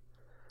with?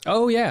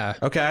 Oh yeah.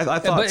 Okay, I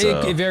thought but so.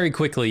 It very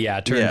quickly,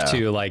 turned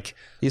to like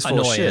He's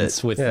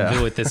annoyance with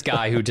this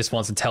guy who just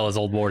wants to tell his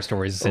old war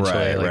stories.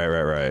 Essentially,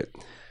 right.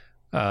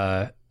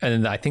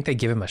 And I think they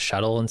give him a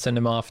shuttle and send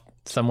him off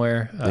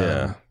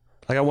somewhere.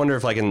 Like, I wonder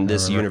if, like, in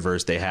this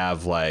universe, they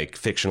have, like,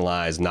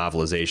 fictionalized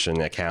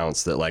novelization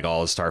accounts that, like,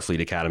 all of Starfleet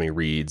Academy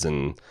reads.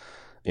 And,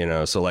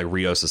 so, like,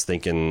 Rios is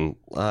thinking,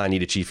 I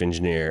need a chief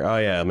engineer. Oh,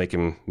 yeah, make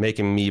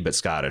him me, but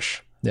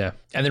Scottish. Yeah.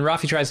 And then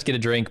Rafi tries to get a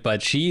drink,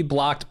 but she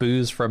blocked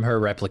booze from her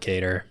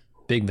replicator.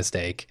 Big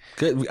mistake.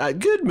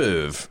 Good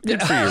move.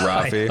 Good for you,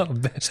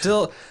 Rafi.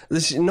 Still,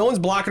 no one's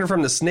blocking her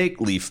from the snake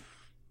leaf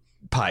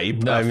pipe.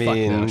 No, I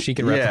mean, no. She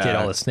can replicate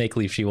all the snake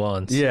leaf she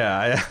wants.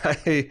 Yeah,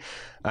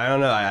 I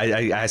don't know.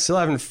 I still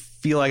haven't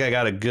feel like I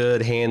got a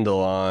good handle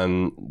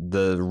on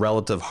the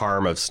relative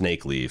harm of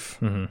snake leaf.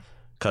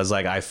 Because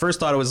like I first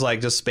thought it was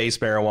like just space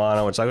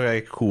marijuana, which like,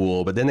 okay,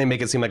 cool. But then they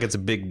make it seem like it's a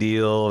big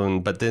deal,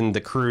 but then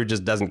the crew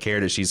just doesn't care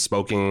that she's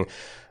smoking,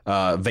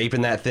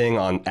 vaping that thing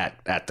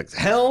at the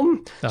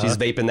helm. She's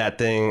vaping that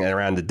thing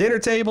around the dinner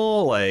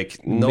table.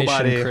 Like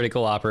nobody. Mission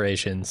critical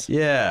operations.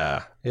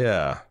 Yeah.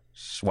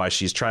 Why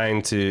she's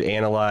trying to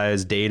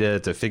analyze data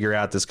to figure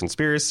out this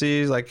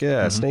conspiracy. Like,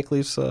 snake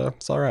leaf's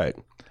it's all right.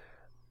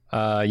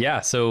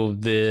 So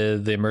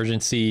the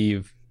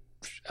emergency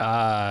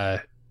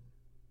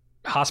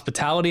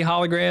hospitality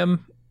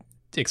hologram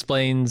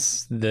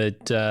explains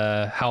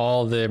that how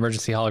all the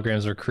emergency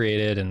holograms were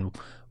created and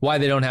why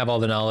they don't have all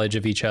the knowledge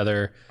of each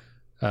other.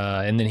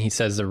 And then he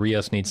says that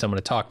Rios needs someone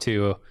to talk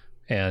to,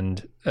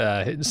 and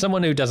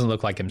someone who doesn't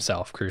look like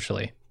himself,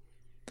 crucially.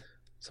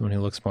 Someone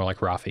who looks more like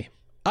Rafi.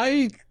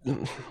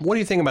 What do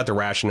you think about the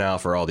rationale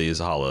for all these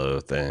holo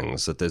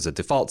things? That there's a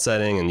default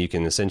setting and you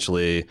can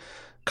essentially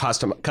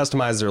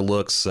customize their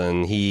looks,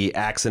 and he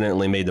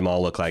accidentally made them all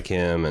look like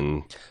him,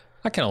 and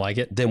I kind of like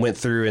it. Then went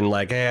through and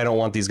like, hey, I don't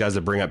want these guys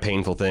to bring up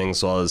painful things,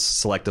 so I'll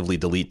just selectively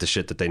delete the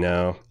shit that they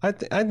know. I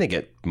think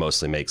it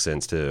mostly makes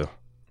sense too.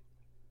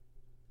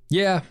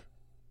 Yeah.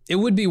 It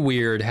would be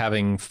weird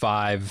having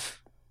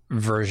 5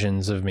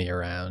 versions of me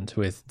around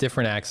with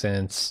different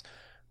accents,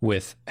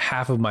 with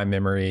half of my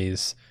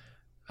memories.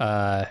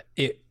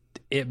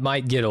 It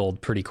might get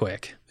old pretty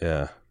quick.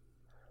 Yeah.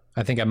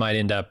 I think I might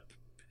end up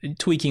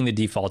tweaking the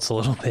defaults a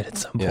little bit at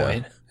some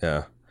point.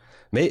 Yeah.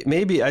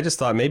 Maybe I just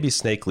thought maybe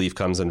snake leaf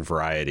comes in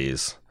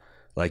varieties.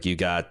 Like you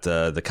got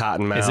the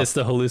cottonmouth. Is this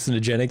the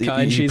hallucinogenic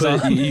kind she's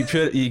on? You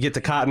get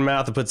the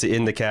cottonmouth that puts it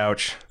in the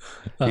couch.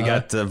 You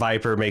got the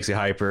viper, makes you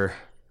hyper.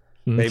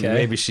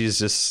 Maybe she's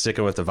just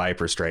sticking with the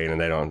viper strain, and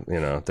they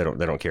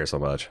don't care so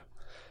much.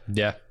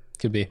 Yeah,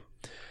 could be.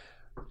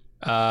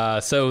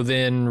 So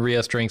then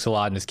Rios drinks a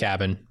lot in his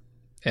cabin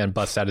and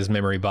busts out his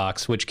memory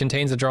box, which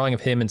contains a drawing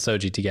of him and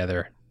Soji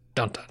together.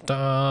 Dun, dun,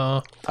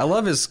 dun. I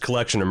love his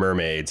collection of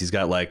mermaids. He's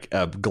got like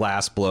a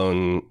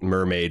glass-blown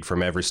mermaid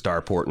from every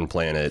starport and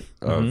planet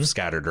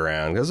scattered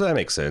around, because that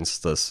makes sense.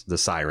 The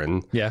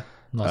siren. Yeah.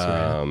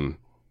 And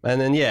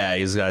then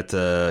he's got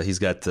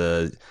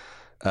the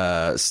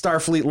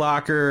Starfleet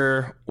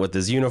locker with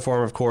his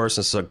uniform, of course,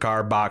 a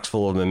cigar box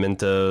full of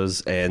mementos,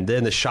 and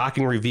then the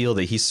shocking reveal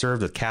that he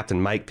served with Captain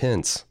Mike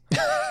Pence.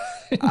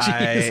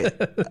 I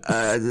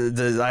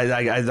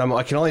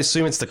can only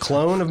assume it's the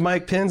clone of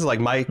Mike Pence, like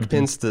Mike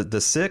Pence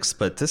the sixth,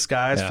 but this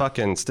guy's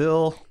fucking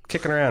still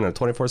kicking around in the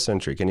 24th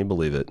century. Can you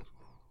believe it?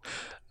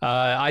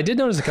 I did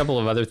notice a couple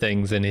of other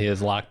things in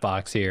his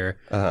lockbox here.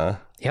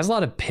 He has a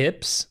lot of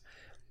pips.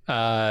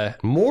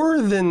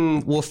 More than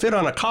will fit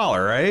on a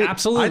collar, right?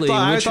 Absolutely.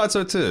 I thought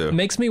so too.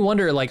 Makes me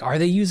wonder, like, are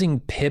they using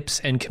pips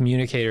and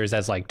communicators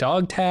as like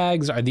dog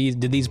tags?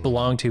 Did these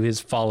belong to his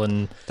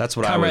fallen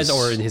comrades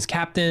or his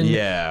captain?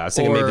 Yeah, I was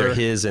thinking maybe they're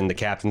his and the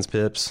captain's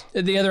pips.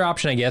 The other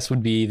option, I guess,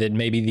 would be that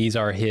maybe these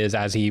are his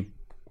as he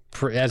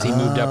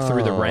moved up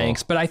through the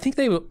ranks. But I think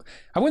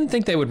I wouldn't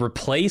think they would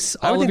replace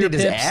all of your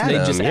pips. They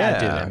just add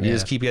to them. You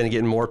just keep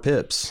getting more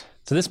pips.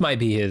 So this might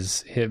be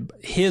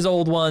his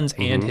old ones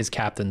and his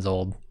captain's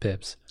old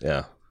pips.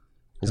 Yeah.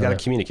 He's got a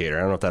communicator. I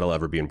don't know if that'll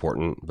ever be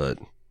important, but...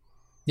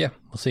 Yeah,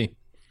 we'll see.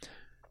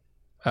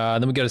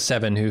 Then we go to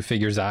 7, who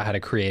figures out how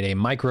to create a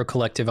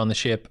micro-collective on the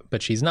ship,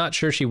 but she's not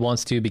sure she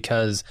wants to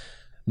because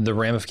the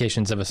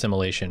ramifications of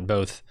assimilation,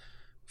 both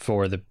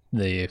for the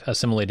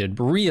re-assimilated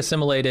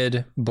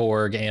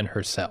Borg and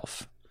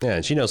herself. Yeah,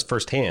 and she knows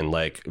firsthand,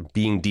 like,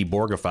 being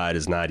deborgified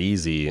is not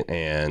easy,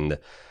 and...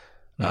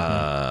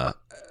 of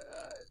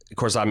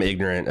course, I'm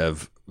ignorant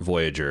of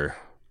Voyager.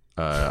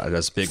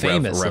 That's a big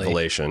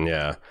revelation,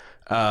 yeah.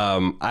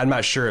 I'm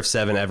not sure if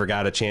 7 ever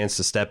got a chance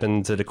to step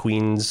into the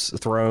Queen's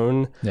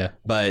throne,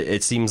 but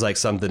it seems like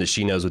something that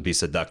she knows would be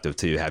seductive,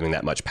 too, having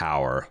that much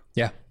power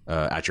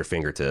at your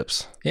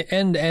fingertips.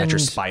 And at your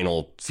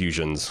spinal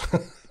fusions.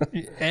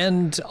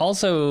 And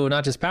also,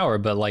 not just power,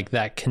 but like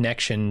that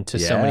connection to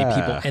so many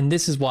people. And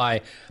this is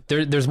why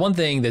there's one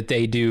thing that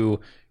they do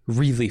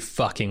really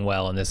fucking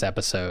well in this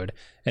episode,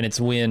 and it's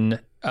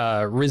when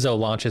Rizzo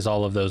launches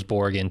all of those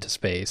Borg into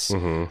space.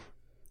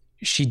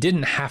 She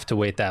didn't have to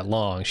wait that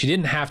long. She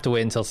didn't have to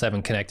wait until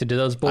 7 connected to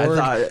those Borg,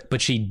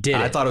 but she did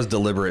it. I thought it was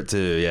deliberate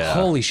too, yeah.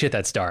 Holy shit,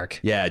 that's dark.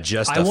 Yeah,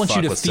 just I want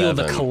you to feel 7.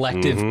 the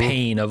collective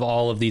pain of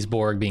all of these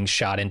Borg being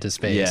shot into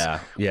space.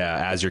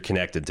 Yeah, as you're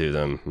connected to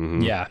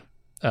them. Yeah.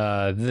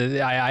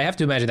 I have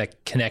to imagine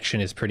that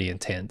connection is pretty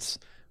intense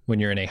when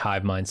you're in a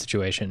hive mind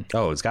situation.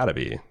 Oh, it's got to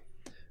be.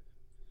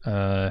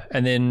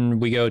 And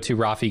then we go to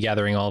Rafi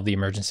gathering all of the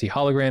emergency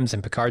holograms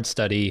and Picard's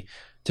study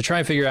to try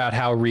and figure out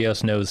how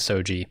Rios knows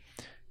Soji.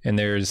 And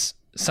there's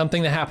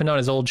something that happened on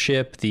his old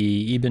ship,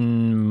 the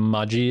Ibn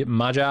Majid,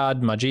 I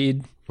don't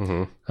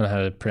know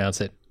how to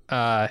pronounce it,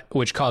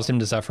 which caused him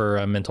to suffer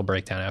a mental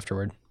breakdown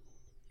afterward.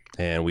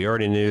 And we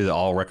already knew that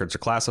all records are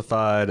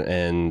classified,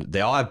 and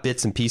they all have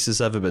bits and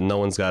pieces of it, but no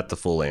one's got the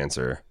full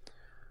answer.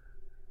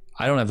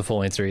 I don't have the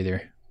full answer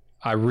either.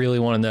 I really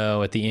want to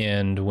know at the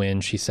end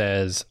when she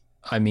says,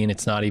 I mean,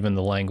 it's not even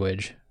the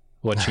language,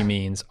 what she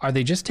means. Are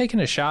they just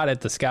taking a shot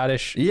at the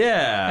Scottish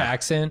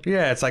accent?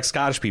 Yeah, it's like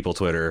Scottish people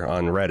Twitter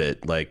on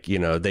Reddit. Like, you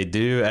know, they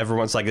do.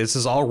 Everyone's like, this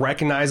is all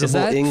recognizable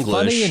English.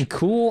 Funny and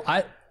cool?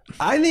 I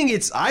think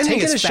it's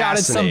taking a shot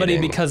at somebody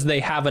because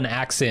they have an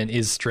accent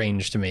is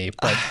strange to me,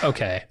 but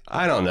okay.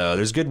 I don't know.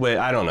 There's good way.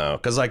 I don't know.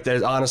 Because like,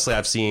 honestly,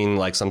 I've seen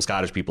like some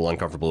Scottish people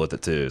uncomfortable with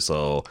it too.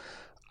 So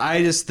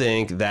I just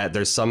think that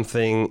there's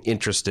something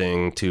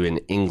interesting to an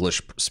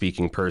English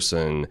speaking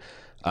person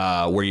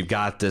where you've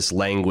got this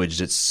language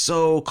that's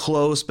so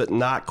close but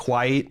not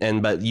quite,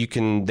 but you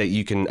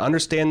can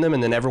understand them,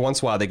 and then every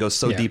once in a while they go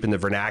so deep in the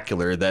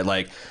vernacular that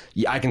like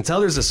I can tell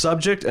there's a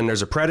subject and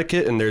there's a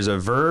predicate and there's a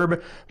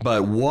verb,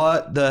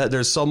 but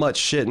there's so much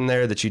shit in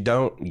there that you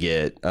don't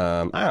get.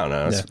 I don't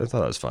know. I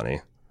thought it was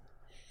funny.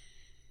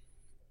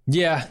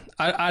 Yeah,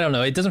 I don't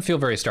know. It doesn't feel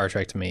very Star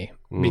Trek to me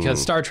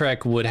because Star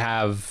Trek would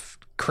have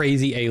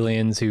crazy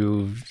aliens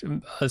who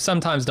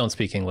sometimes don't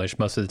speak English,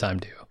 most of the time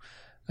do.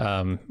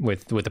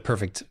 With the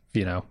perfect,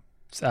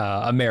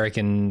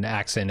 American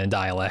accent and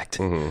dialect.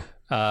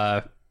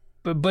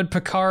 But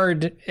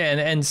Picard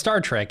and Star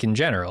Trek in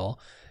general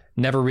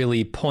never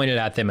really pointed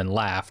at them and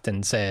laughed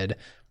and said,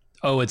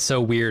 oh, it's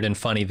so weird and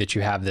funny that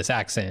you have this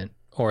accent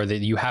or that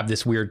you have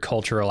this weird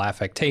cultural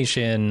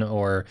affectation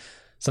or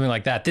something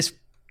like that. This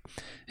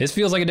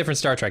feels like a different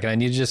Star Trek. And I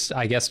need to just,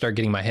 I guess, start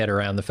getting my head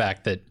around the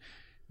fact that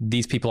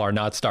these people are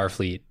not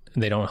Starfleet.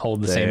 They don't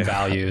hold the same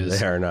values.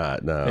 They are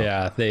not, no.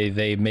 Yeah,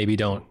 they maybe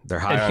don't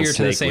adhere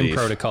to the same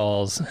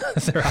protocols.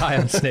 They're high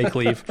on snake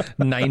leaf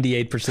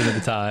 98% of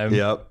the time.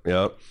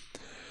 Yep.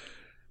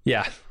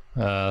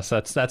 Yeah, so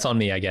that's on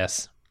me, I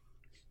guess.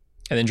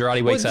 And then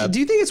Jurati wakes up.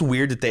 Do you think it's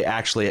weird that they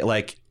actually,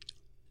 like...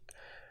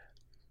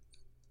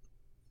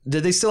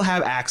 Did they still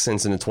have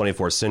accents in the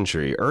 24th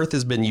century? Earth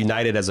has been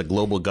united as a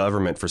global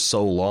government for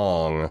so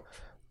long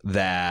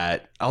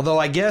that... Although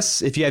I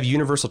guess if you have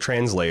universal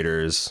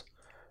translators...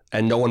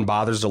 and no one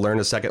bothers to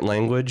learn a second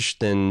language,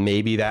 then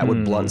maybe that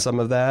would blunt some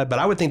of that. But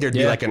I would think there'd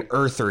be like an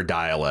Earther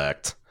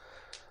dialect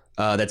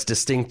that's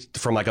distinct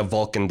from like a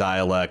Vulcan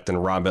dialect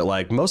and but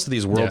like most of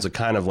these worlds would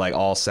kind of like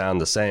all sound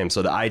the same.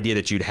 So the idea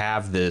that you'd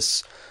have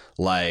this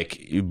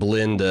like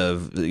blend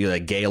of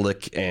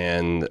Gaelic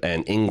and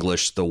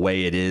English the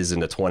way it is in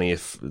the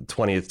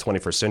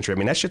 21st century, I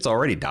mean, that shit's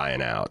already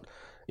dying out.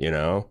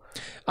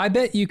 I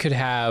bet you could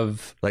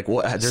have like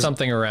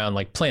something around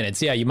like planets.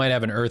 Yeah, you might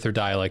have an Earther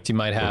dialect. You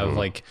might have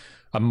like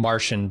a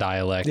Martian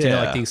dialect.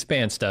 Like The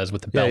Expanse does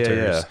with the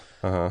Belters.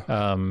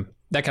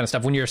 That kind of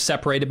stuff when you're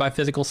separated by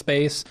physical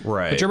space.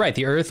 Right. But you're right.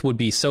 The Earth would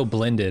be so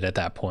blended at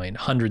that point,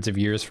 hundreds of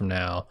years from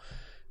now,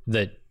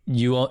 that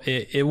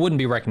it wouldn't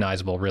be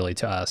recognizable really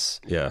to us.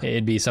 Yeah.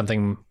 It'd be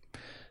something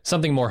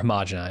more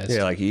homogenized.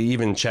 Yeah, like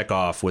even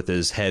Chekhov with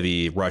his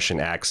heavy Russian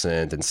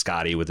accent and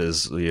Scotty with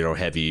his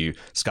heavy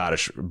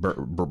Scottish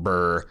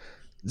burr.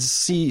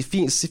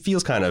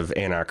 Feels kind of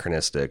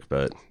anachronistic,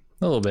 but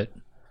a little bit.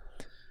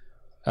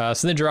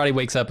 So then Jurati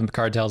wakes up and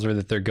Picard tells her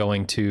that they're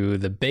going to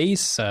the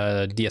base,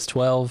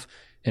 DS-12,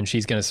 and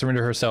she's going to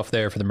surrender herself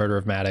there for the murder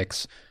of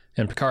Maddox.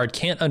 And Picard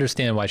can't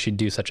understand why she'd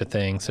do such a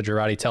thing. So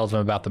Jurati tells him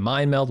about the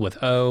mind meld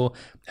with O,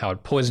 how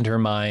it poisoned her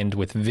mind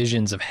with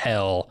visions of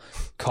hell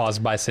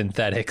caused by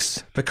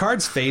synthetics.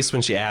 Picard's face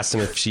when she asked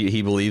him if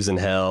he believes in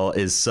hell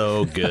is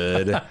so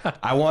good.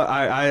 I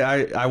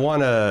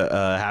want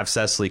to have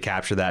Cecily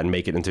capture that and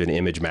make it into an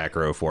image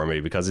macro for me,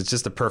 because it's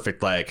just a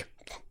perfect, like,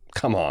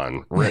 come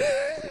on. What?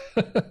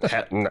 He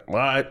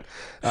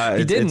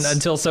didn't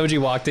until Soji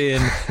walked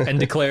in and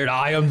declared,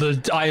 I am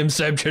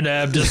Seb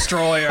Cheneb,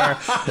 destroyer.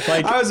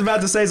 Like, I was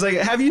about to say, it's like,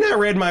 have you not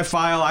read my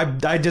file?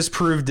 I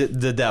disproved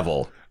the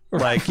devil.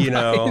 Like,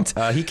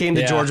 right. He came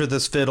to George with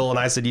his fiddle and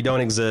I said, you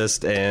don't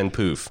exist, and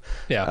poof.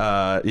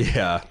 Yeah.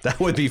 That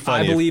would be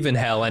funny. I believe in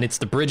hell, and it's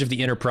the bridge of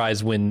the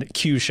Enterprise when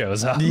Q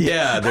shows up.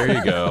 Yeah, there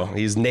you go.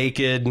 He's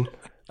naked.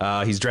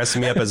 He's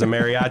dressing me up as a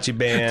mariachi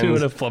band.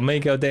 Doing a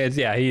flamenco dance.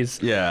 Yeah,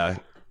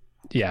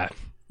 Yeah.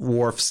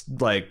 Worf's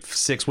like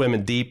 6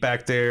 women deep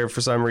back there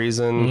for some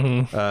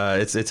reason. Mm-hmm.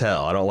 It's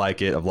hell. I don't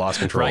like it. I've lost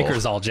control.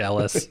 Riker's all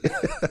jealous. So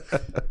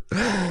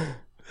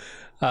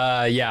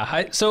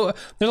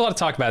there's a lot to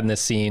talk about in this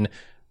scene.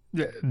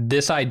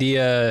 This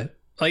idea,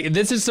 like,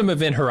 this is some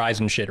Event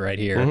Horizon shit right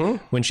here.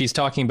 Mm-hmm. When she's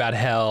talking about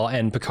hell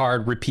and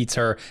Picard repeats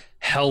her,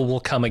 hell will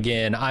come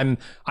again. I'm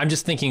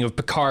just thinking of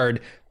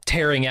Picard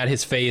tearing at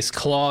his face,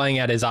 clawing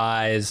at his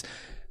eyes,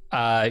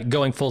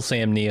 going full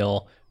Sam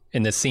Neill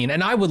in this scene.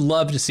 And I would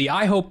love to see,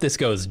 I hope this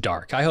goes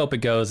dark. I hope it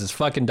goes as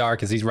fucking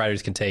dark as these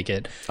writers can take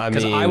it.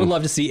 Because I would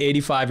love to see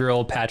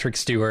 85-year-old Patrick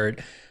Stewart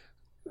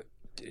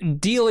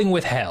dealing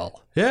with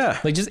hell. Yeah.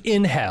 Like, just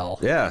in hell.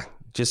 Yeah.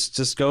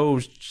 Just go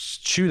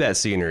chew that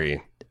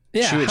scenery.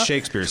 Yeah. Chew it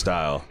Shakespeare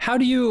style. How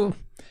do you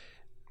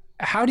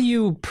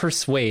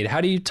persuade? How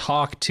do you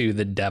talk to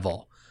the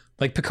devil?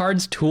 Like,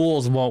 Picard's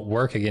tools won't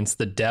work against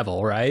the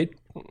devil, right?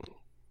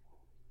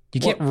 You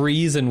can't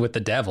reason with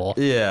the devil.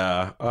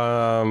 Yeah.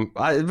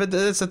 But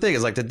that's the thing,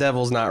 is like, the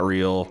devil's not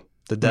real.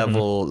 The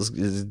devil,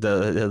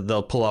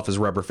 they'll pull off his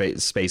rubber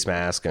space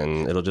mask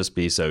and it'll just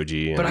be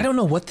Soji. But I don't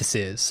know what this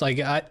is. Like,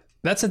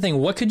 that's the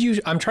thing.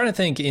 I'm trying to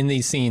think in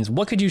these scenes,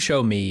 what could you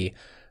show me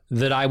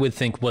that I would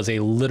think was a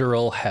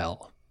literal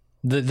hell?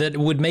 That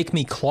would make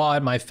me claw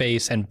at my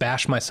face and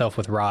bash myself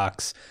with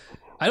rocks.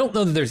 I don't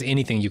know that there's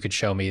anything you could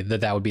show me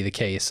that would be the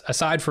case,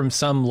 aside from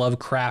some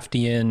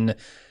Lovecraftian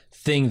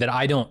thing that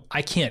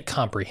I can't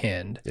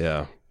comprehend.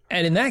 Yeah.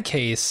 And in that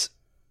case,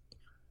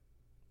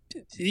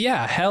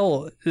 yeah,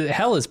 hell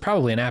is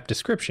probably an apt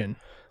description.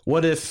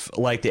 What if,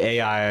 like, the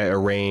AI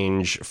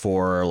arrange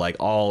for, like,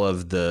 all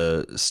of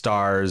the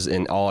stars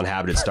in all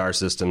inhabited star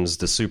systems,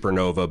 the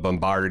supernova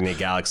bombarding the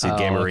galaxy with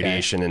gamma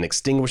radiation and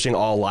extinguishing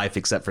all life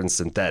except for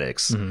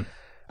synthetics? Mm-hmm.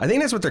 I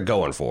think that's what they're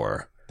going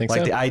for.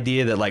 Like, the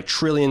idea that, like,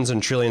 trillions and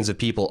trillions of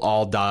people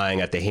all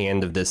dying at the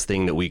hand of this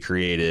thing that we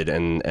created.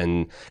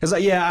 And it's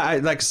like,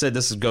 like I said,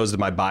 this goes to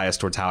my bias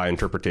towards how I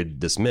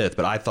interpreted this myth,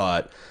 but I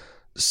thought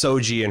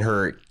Soji and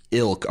her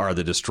ilk are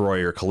the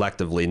destroyer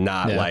collectively,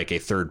 not like a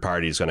third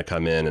party is going to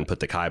come in and put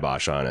the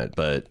kibosh on it.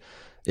 But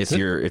if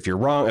you're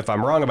wrong, if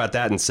I'm wrong about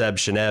that, and Seb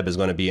Cheneb is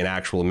going to be an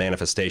actual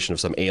manifestation of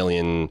some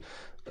alien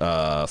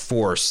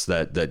force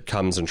that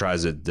comes and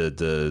tries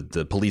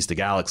to police the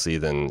galaxy,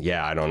 then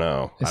I don't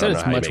know. I said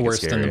it's much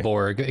worse than the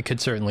Borg. It could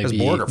certainly be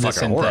Borg are the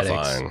fucking synthetics.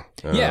 horrifying.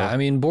 Yeah, I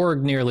mean,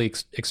 Borg nearly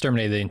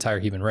exterminated the entire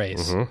human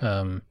race.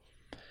 Mm-hmm.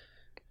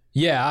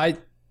 I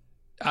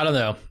don't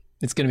know.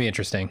 It's going to be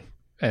interesting,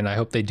 and I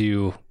hope they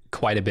do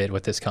quite a bit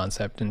with this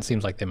concept, and it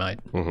seems like they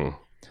might. Mm-hmm.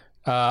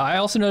 I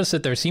also noticed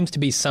that there seems to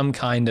be some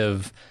kind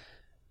of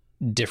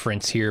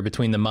difference here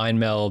between the mind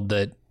meld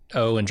that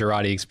O and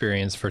Jurati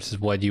experience versus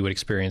what you would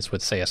experience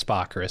with, say, a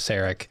Spock or a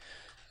Sarek,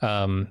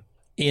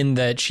 in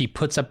that she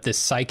puts up this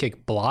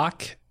psychic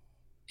block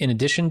in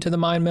addition to the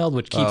mind meld,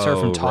 which keeps her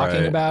from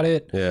talking about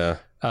it. Yeah.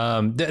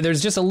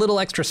 There's just a little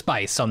extra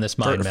spice on this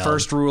mind meld.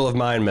 First rule of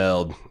mind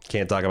meld,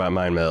 can't talk about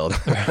mind meld.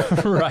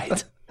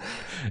 Right.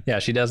 Yeah,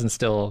 she does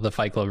instill the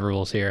Fight Club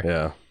rules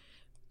here.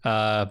 Yeah.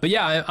 But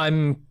yeah,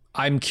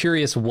 I'm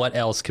curious what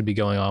else could be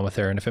going on with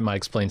her, and if it might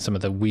explain some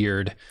of the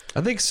weird,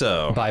 I think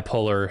so,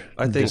 bipolar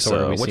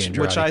disorder we see in Jurati.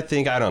 Which I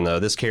think, I don't know,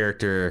 this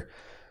character,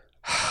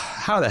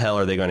 how the hell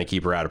are they going to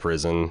keep her out of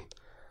prison?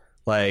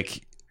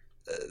 Like,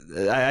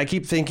 I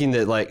keep thinking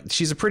that, like,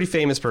 she's a pretty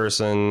famous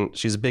person.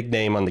 She's a big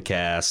name on the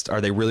cast.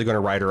 Are they really going to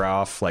write her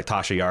off like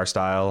Tasha Yar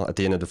style at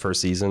the end of the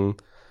first season?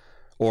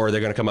 Or are they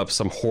going to come up with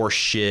some horse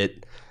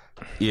shit,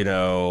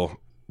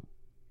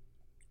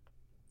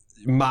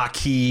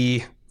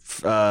 Maquis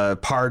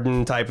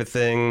pardon type of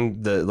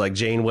thing, the like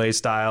Janeway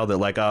style, that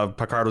like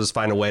Picard will just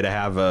find a way to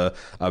have a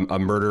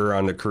murder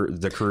on the crew.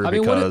 I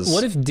mean,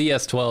 what if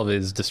DS-12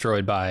 is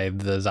destroyed by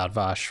the Zhat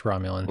Vash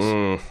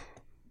Romulans?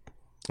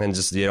 And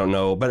just, you don't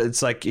know. But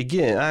it's like,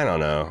 again, I don't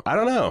know.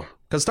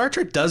 Because Star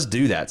Trek does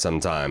do that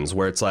sometimes,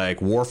 where it's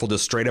like Worf will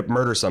just straight up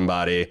murder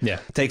somebody,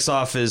 takes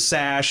off his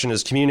sash and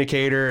his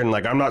communicator, and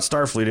like, I'm not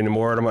Starfleet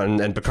anymore.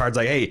 And Picard's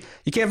like, hey,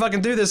 you can't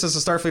fucking do this as a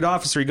Starfleet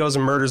officer. He goes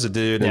and murders a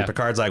dude, and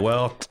Picard's like,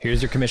 well,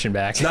 here's your commission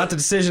back. It's not the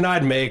decision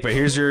I'd make, but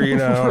here's your,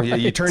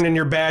 you turned in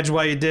your badge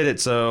while you did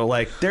it. So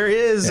like, there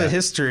is a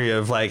history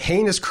of like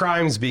heinous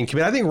crimes being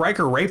committed. I think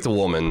Riker raped a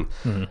woman,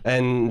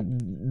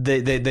 and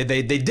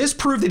they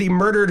disproved that he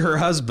murdered her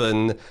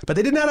husband, but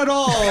they did not at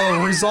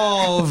all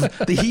resolve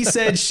the he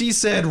said, she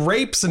said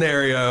rape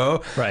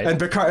scenario. Right. And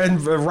Picard and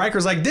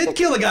Riker's like, didn't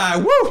kill a guy.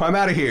 Woo, I'm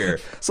out of here.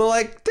 So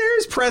like,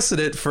 there's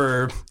precedent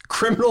for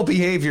criminal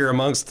behavior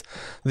amongst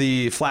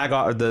the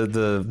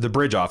the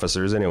bridge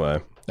officers anyway.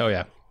 Oh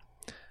yeah.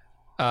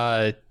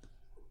 Let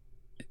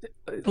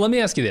me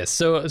ask you this.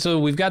 So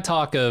we've got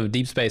talk of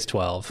Deep Space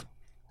 12,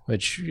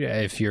 which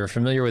if you're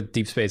familiar with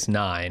Deep Space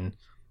 9,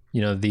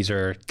 these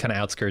are kind of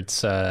outskirts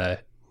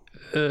Starship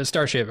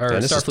or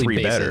Starfleet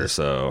bases. Better,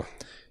 so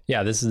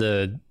yeah,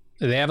 they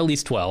have at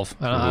least 12.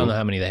 I don't know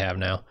how many they have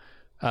now.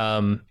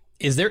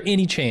 Is there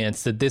any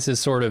chance that this is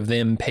sort of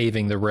them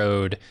paving the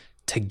road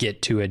to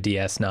get to a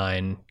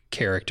DS9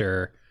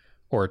 character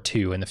or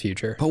two in the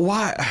future? But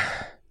why?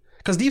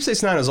 Because Deep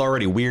Space Nine is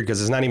already weird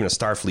because it's not even a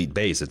Starfleet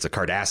base; it's a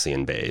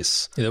Cardassian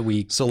base.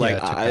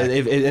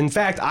 In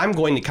fact, I'm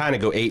going to kind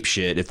of go ape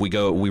shit if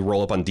we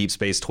roll up on Deep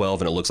Space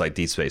 12 and it looks like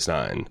Deep Space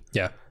Nine.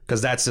 Yeah.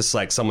 Because that's just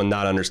like someone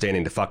not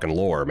understanding the fucking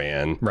lore,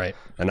 man. Right.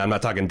 And I'm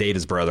not talking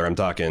Data's brother. I'm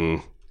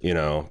talking,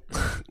 the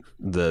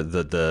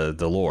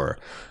lore.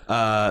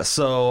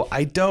 So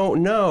I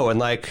don't know. And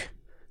like,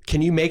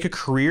 can you make a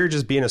career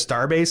just being a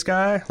starbase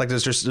guy? Like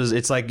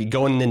it's like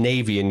going in the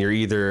Navy and you're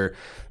either,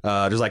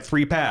 there's like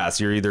three paths.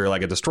 You're either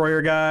like a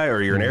destroyer guy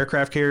or you're an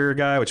aircraft carrier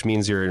guy, which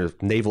means you're a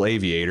naval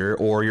aviator,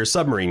 or you're a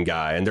submarine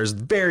guy. And there's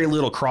very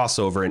little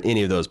crossover in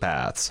any of those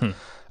paths.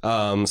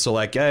 So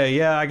like,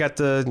 hey, I got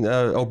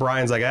the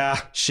O'Brien's like,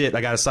 shit, I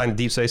got assigned to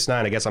Deep Space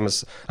Nine. I guess I'm a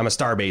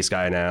starbase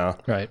guy now.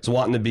 Right. So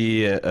wanting to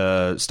be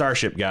a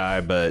starship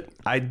guy, but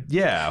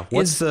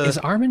is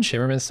Armin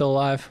Shimmerman still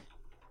alive?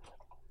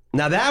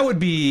 Now that would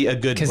be a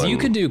good one. Because you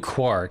could do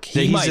Quark.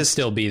 He might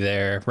still be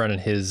there running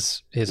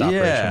his operation.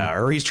 Yeah,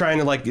 or he's trying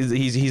to like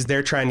he's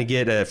there trying to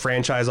get a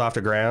franchise off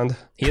the ground.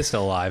 He is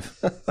still alive.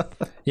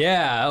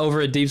 Yeah,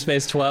 over at Deep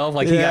Space 12,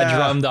 like he got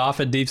drummed off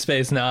at Deep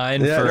Space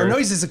 9. Yeah, no,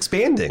 he's just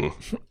expanding.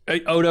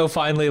 Odo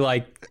finally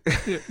I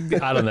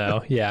don't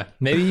know. Yeah,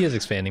 maybe he is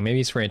expanding. Maybe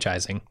he's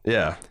franchising.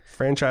 Yeah.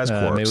 Franchise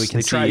corpse. Maybe we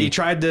can see. He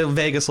tried the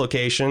Vegas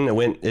location.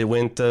 It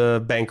went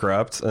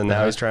bankrupt, and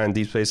now he's trying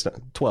Deep Space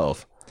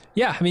 12.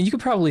 Yeah, I mean, you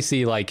could probably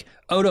see like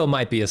Odo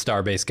might be a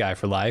starbase guy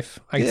for life.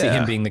 I can see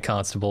him being the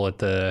constable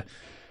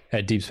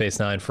at Deep Space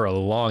Nine for a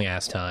long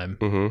ass time.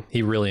 Mm-hmm.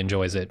 He really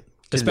enjoys it,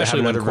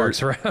 especially when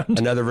Quark's around.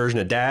 Another version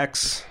of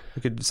Dax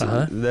we could see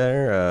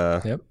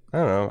there. Yep. I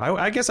don't know.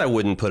 I guess I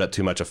wouldn't put up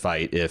too much a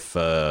fight if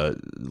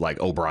like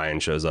O'Brien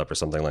shows up or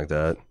something like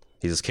that.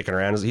 He's just kicking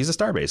around. He's a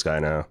starbase guy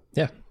now.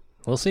 Yeah,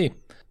 we'll see.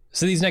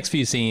 So these next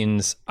few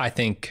scenes, I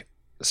think,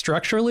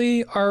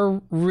 structurally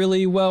are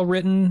really well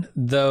written,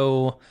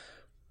 though.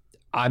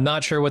 I'm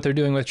not sure what they're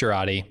doing with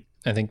Jurati.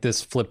 I think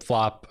this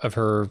flip-flop of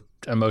her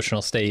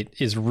emotional state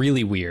is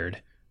really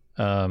weird.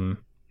 It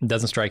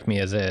doesn't strike me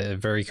as a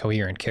very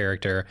coherent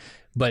character.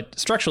 But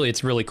structurally,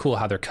 it's really cool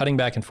how they're cutting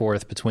back and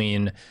forth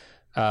between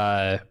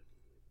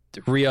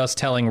Rios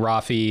telling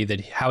Rafi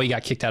that how he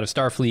got kicked out of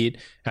Starfleet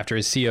after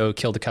his CO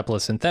killed a couple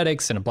of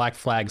synthetics in a Black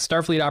Flag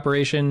Starfleet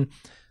operation,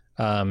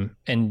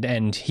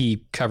 and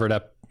he covered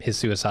up his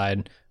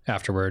suicide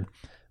afterward.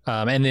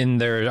 And then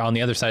there, on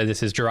the other side of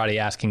this, is Jurati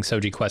asking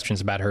Soji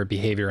questions about her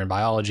behavior and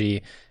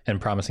biology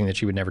and promising that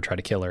she would never try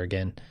to kill her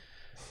again.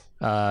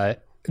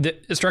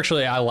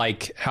 Structurally, I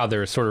like how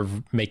they're sort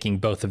of making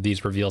both of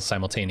these reveals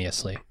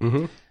simultaneously.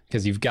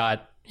 Because you've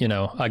got,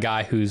 a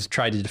guy who's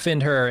tried to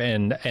defend her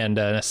and an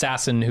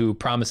assassin who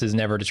promises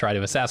never to try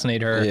to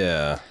assassinate her.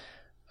 Yeah.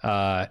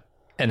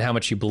 And how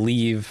much you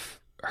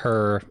believe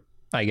her,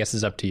 I guess,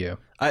 is up to you.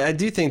 I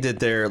do think that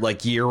they're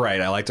like, you're right.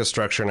 I like the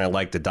structure and I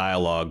like the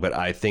dialogue, but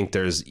I think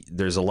there's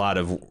a lot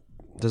of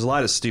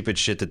stupid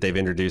shit that they've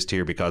introduced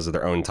here because of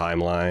their own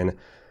timeline.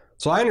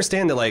 So I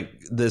understand that like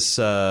this,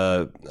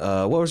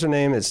 what was her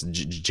name? It's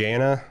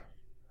Jana.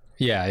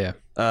 Yeah.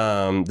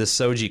 This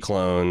Soji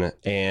clone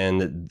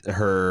and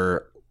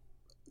her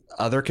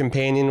other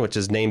companion, which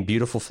is named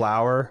Beautiful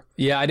Flower.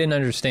 Yeah, I didn't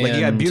understand. Like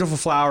you got Beautiful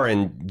Flower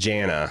and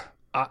Jana.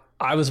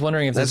 I was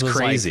wondering if this was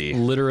crazy.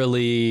 Like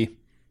literally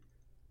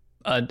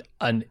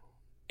an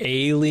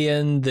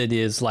alien that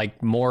is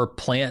like more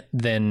plant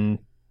than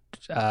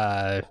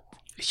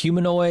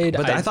humanoid.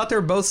 But I thought they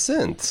were both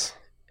synths.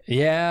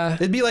 Yeah,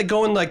 it'd be like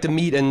going like to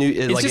meet a new.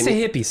 It's like just a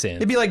hippie synth.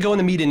 It'd be like going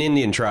to meet an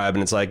Indian tribe,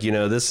 and it's like,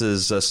 this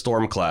is a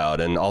Stormcloud,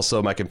 and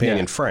also my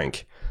companion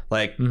Frank.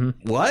 Like,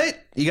 what?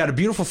 You got a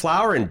Beautiful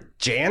Flower and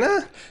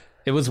Jana?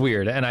 It was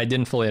weird, and I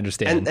didn't fully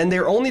understand. And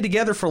they're only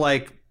together for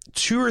like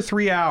 2 or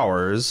 3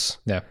 hours.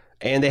 Yeah.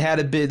 And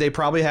they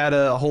probably had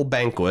a whole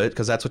banquet,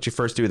 because that's what you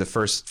first do with the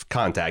first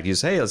contact. You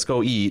say, hey, let's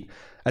go eat.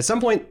 At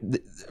some point,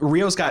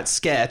 Rios got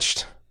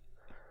sketched,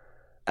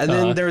 and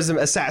then there was an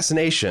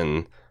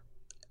assassination.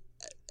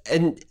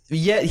 And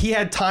yet he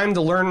had time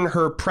to learn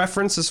her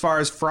preference as far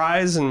as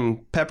fries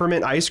and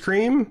peppermint ice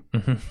cream.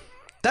 Mm-hmm.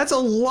 That's a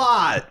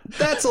lot.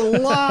 That's a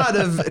lot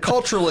of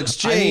cultural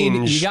exchange. I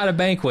mean, you got a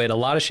banquet, a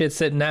lot of shit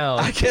sitting out.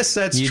 I guess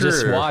that's true. You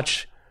just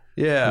watch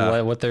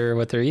what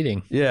they're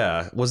eating.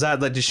 Yeah. Was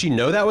that like, did she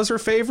know that was her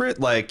favorite?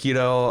 Like, you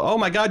know, oh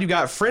my God, you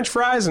got French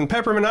fries and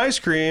peppermint ice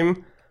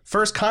cream.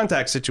 First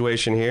contact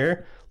situation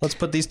here. Let's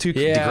put these two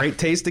great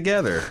tastes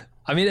together.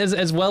 I mean,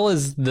 as well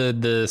as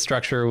the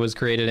structure was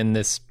created in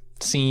this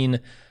scene,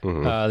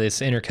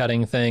 this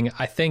intercutting thing,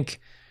 I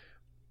think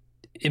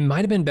it might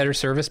have been better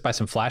serviced by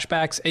some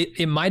flashbacks.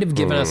 It might have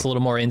given us a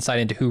little more insight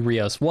into who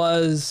Rios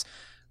was,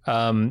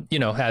 you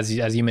know,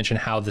 as you mentioned,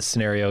 how the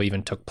scenario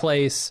even took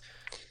place,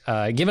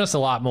 given us a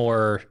lot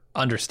more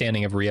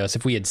understanding of Rios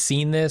if we had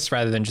seen this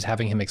rather than just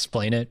having him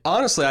explain it.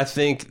 Honestly, I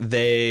think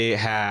they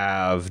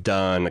have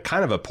done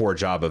kind of a poor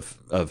job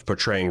of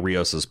portraying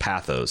Rios's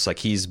pathos. Like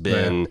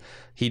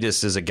he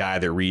just is a guy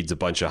that reads a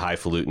bunch of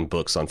highfalutin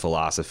books on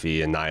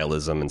philosophy and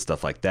nihilism and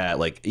stuff like that.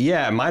 Like,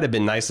 yeah, it might have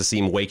been nice to see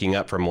him waking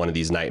up from one of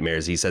these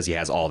nightmares he says he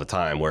has all the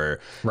time, where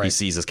he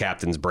sees his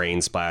captain's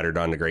brain splattered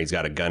on the ground. He's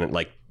got a gun.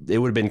 Like, it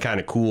would have been kind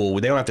of cool.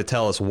 They don't have to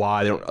tell us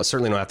why. They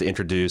certainly don't have to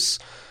introduce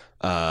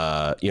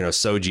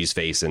Soji's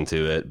face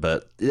into it,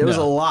 but it was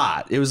a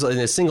lot. It was in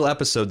a single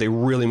episode. They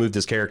really moved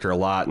this character a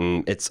lot,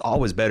 and it's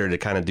always better to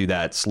kind of do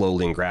that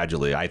slowly and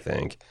gradually, I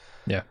think.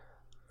 Yeah.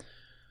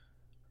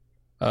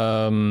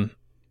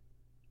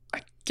 I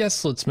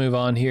guess let's move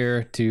on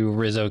here to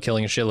Rizzo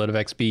killing a shitload of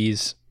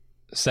XBs,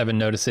 7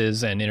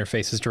 notices and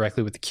interfaces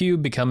directly with the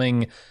cube,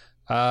 becoming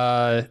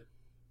Borg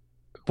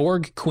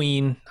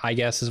Queen, I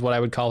guess is what I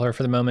would call her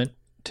for the moment,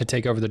 to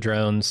take over the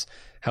drones.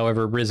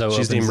 However, Rizzo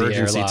opens the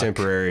emergency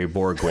temporary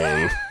Borg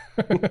Queen.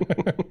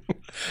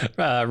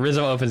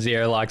 Rizzo opens the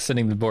airlock,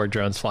 sending the Borg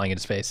drones flying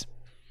into space.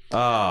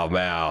 Oh,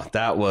 wow.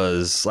 That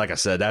was, like I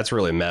said, that's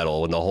really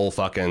metal when the whole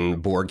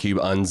fucking Borg cube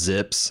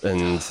unzips.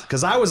 And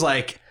because I was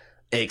like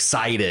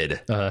excited.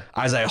 I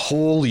was like,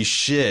 holy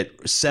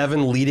shit,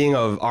 7 leading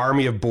an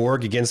army of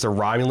Borg against the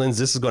Romulans.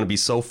 This is going to be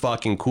so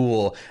fucking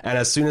cool. And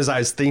as soon as I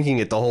was thinking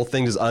it, the whole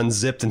thing just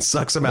unzipped and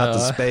sucks them out to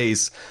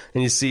space.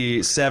 And you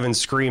see 7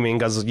 screaming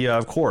because, yeah,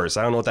 of course.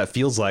 I don't know what that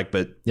feels like,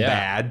 but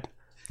bad.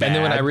 And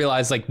then when I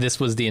realized like this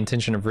was the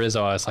intention of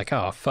Rizzo, I was like,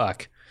 oh,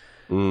 fuck.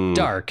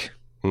 Dark.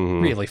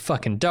 Really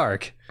fucking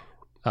dark.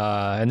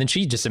 And then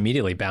she just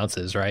immediately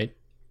bounces, right?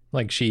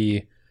 Like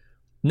I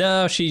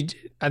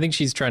think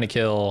she's trying to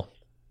kill...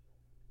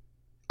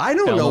 I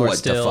don't know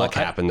what the fuck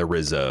happened to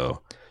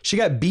Rizzo. She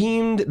got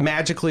beamed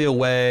magically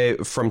away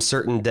from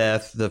certain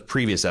death the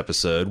previous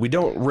episode. We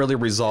don't really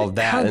resolve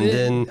that.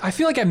 Then I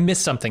feel like I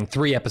missed something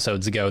 3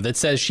 episodes ago that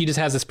says she just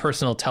has this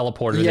personal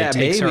teleporter that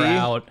takes her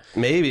out.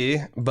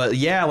 Maybe. But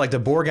yeah, like the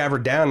Borg have her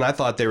down, and I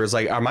thought there was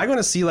like, am I going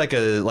to see like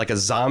a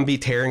zombie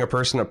tearing a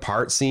person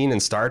apart scene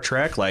in Star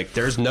Trek? Like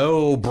there's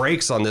no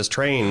brakes on this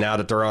train now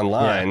that they're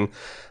online.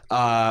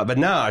 Yeah. But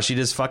no, she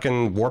just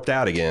fucking warped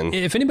out again.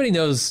 If anybody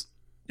knows,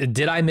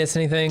 did I miss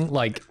anything?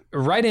 Like,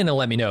 write in and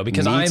let me know,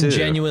 because I'm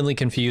genuinely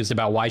confused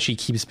about why she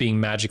keeps being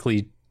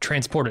magically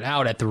transported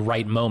out at the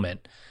right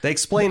moment. They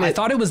explain it. I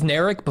thought it was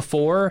Narek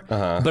before,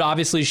 but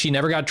obviously she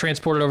never got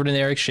transported over to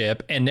Narek's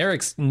ship, and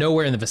Narek's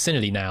nowhere in the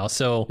vicinity now.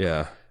 So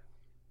yeah,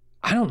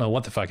 I don't know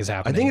what the fuck is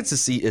happening. I think it's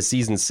a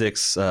season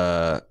 6,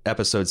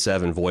 episode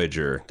 7,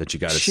 Voyager that you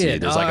got to see.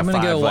 There's like I'm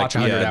gonna go watch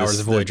 100 hours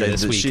of Voyager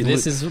this week.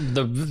 This is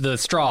the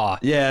straw.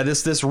 Yeah,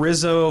 this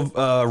Rizzo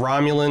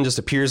Romulan just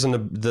appears in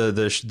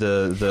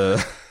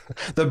the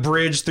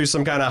bridge through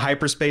some kind of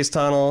hyperspace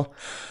tunnel.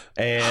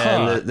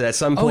 And at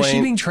some point... Oh, is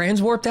she being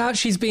transwarped out?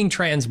 She's being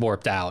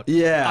transwarped out.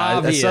 Yeah,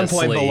 obviously. At some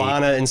point,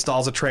 B'Elanna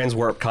installs a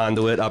transwarp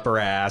conduit up her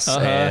ass,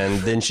 and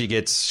then she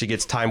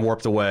gets time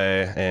warped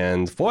away.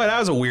 And boy, that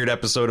was a weird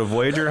episode of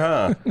Voyager,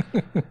 huh?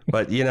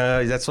 But you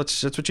know, that's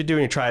what you do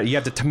when you try. You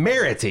have the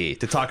temerity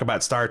to talk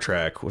about Star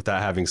Trek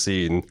without having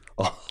seen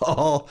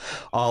all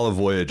of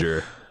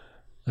Voyager.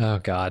 Oh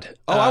God.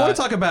 I want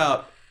to talk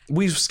about.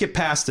 We've skipped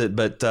past it,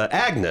 but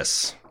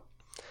Agnes.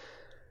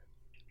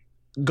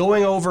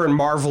 Going over and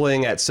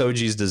marveling at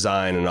Soji's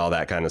design and all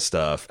that kind of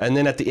stuff. And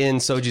then at the end,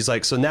 Soji's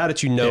like, so now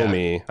that you know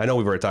me, I know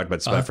we've already talked about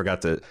this, but I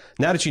forgot to,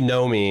 now that you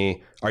know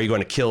me, are you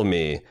going to kill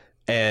me?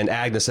 And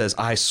Agnes says,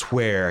 I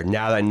swear,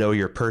 now that I know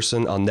your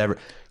person, I'll never...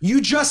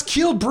 You just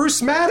killed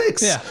Bruce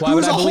Maddox, who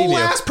was a whole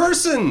ass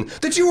person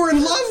that you were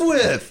in love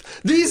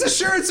with. These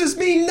assurances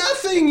mean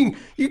nothing,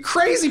 you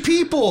crazy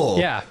people.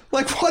 Yeah.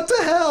 Like, what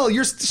the hell?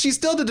 She's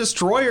still the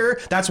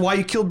destroyer. That's why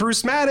you killed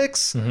Bruce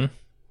Maddox.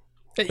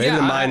 Maybe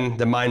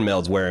the mind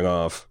meld's wearing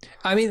off.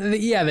 I mean,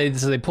 yeah,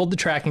 they pulled the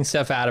tracking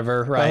stuff out of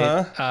her,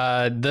 right?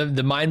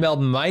 The mind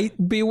meld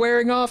might be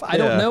wearing off. I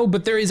don't know,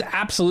 but there is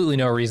absolutely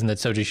no reason that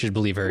Soji should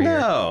believe her here.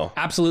 No.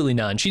 Absolutely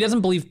none. She doesn't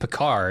believe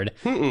Picard,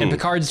 and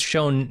Picard's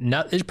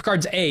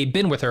Picard's A,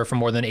 been with her for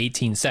more than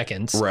 18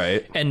 seconds.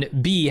 Right. And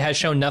B, has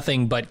shown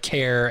nothing but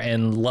care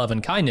and love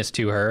and kindness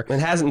to her.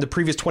 And hasn't in the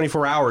previous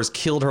 24 hours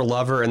killed her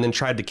lover and then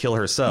tried to kill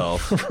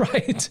herself.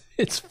 Right.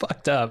 It's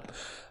fucked up.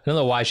 I don't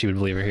know why she would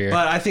believe her here.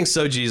 But I think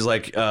Soji's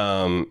like,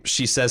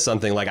 she says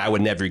something like, I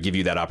would never give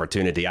you that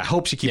opportunity. I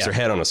hope she keeps her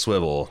head on a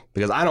swivel,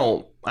 because I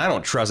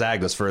don't trust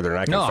Agnes further than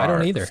I can I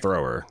don't either.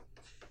 throw her.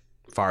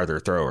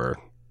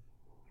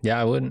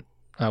 Yeah, I wouldn't.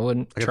 I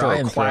could try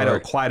and throw her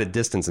quite a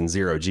distance in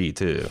 0G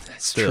too.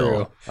 That's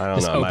true. I don't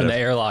Just know. Open the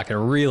airlock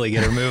and really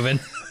get her moving.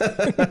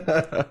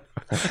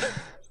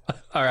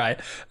 All right.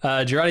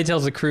 Girardi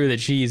tells the crew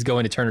that she's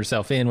going to turn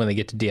herself in when they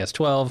get to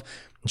DS-12,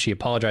 and she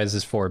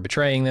apologizes for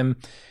betraying them.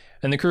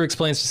 And the crew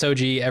explains to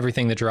Soji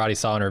everything that Girardi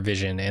saw in her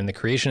vision and the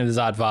creation of the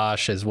Zhat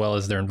Vash, as well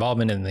as their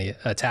involvement in the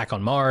attack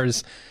on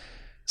Mars.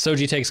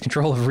 Soji takes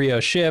control of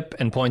Rio's ship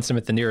and points him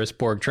at the nearest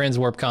Borg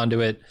transwarp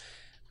conduit.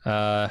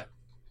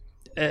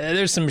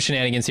 There's some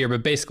shenanigans here,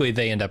 but basically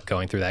they end up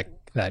going through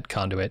that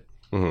conduit.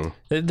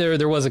 Mm-hmm.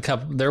 There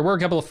were a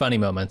couple of funny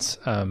moments.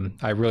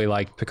 I really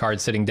liked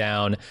Picard sitting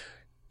down,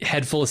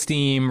 head full of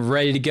steam,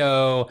 ready to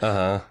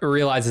go.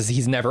 Realizes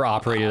he's never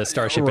operated a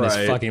starship in his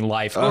fucking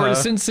life, or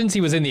since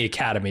he was in the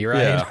academy,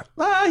 right?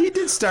 Yeah. He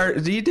did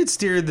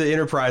steer the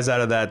Enterprise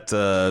out of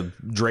that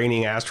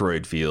draining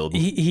asteroid field.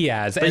 He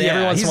has, and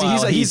every once in a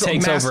while he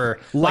takes over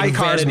like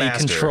vanity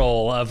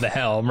control of the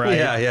helm, right?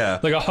 Yeah.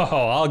 Like,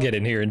 I'll get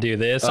in here and do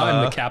this.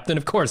 I'm the captain.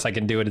 Of course, I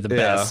can do it at the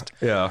best.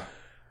 Yeah.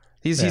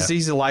 He's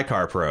a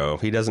Lycar pro.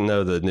 He doesn't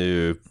know the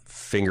new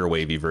finger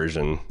wavy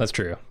version. That's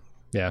true.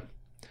 Yeah.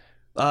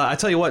 I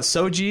tell you what,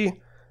 Soji,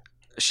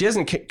 she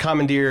doesn't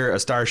commandeer a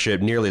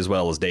starship nearly as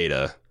well as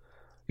Data.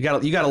 You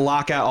got to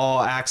lock out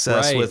all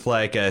access with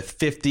like a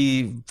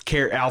 50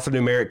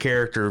 alphanumeric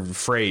character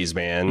phrase,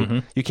 man. Mm-hmm.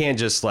 You can't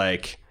just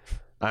like,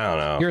 I don't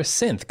know. You're a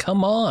synth.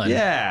 Come on.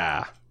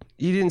 Yeah.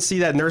 You didn't see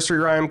that nursery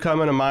rhyme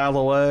coming a mile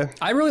away?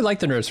 I really like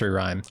the nursery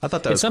rhyme. I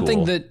thought that was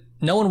something that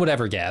no one would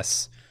ever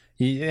guess.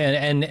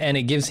 And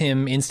it gives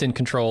him instant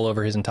control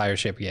over his entire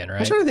ship again,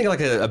 right? I'm trying to think of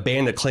like a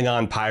band of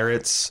Klingon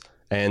pirates,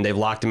 and they've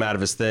locked him out of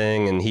his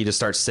thing, and he just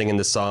starts singing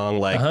the song.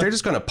 Like, they're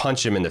just going to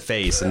punch him in the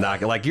face and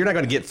knock it. Like, you're not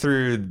going to get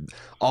through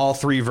all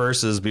 3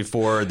 verses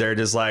before they're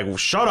just like, well,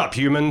 shut up,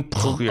 human.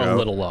 You know? A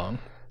little long.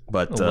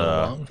 But,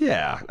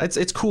 yeah,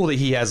 it's cool that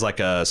he has like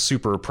a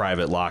super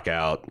private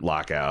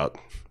lockout.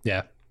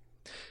 Yeah.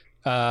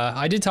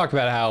 I did talk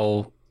about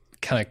how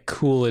kind of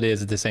cool it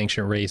is that this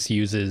ancient race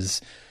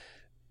uses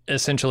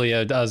essentially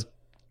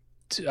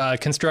a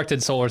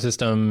constructed solar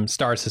system,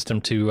 star system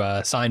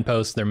to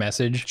signpost their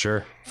message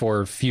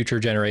for future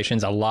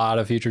generations, a lot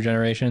of future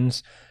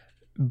generations.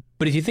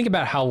 But if you think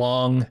about how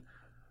long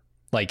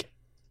like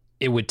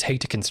it would take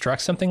to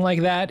construct something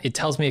like that, it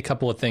tells me a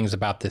couple of things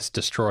about this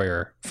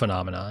destroyer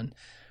phenomenon.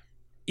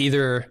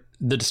 Either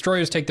the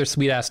destroyers take their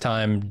sweet ass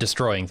time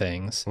destroying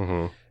things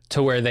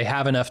to where they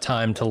have enough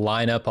time to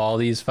line up all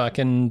these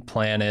fucking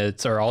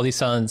planets or all these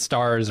sun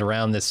stars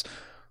around this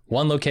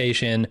one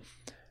location,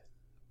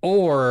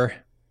 or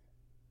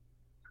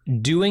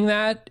doing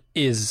that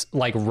is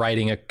like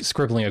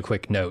scribbling a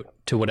quick note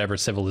to whatever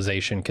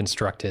civilization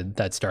constructed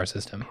that star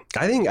system.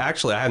 I think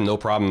actually I have no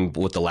problem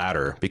with the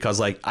latter,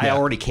 because like I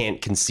already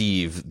can't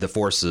conceive the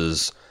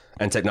forces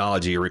and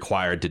technology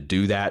required to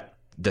do that,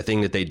 the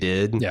thing that they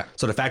did. Yeah.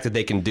 So the fact that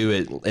they can do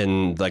it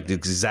in like the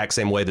exact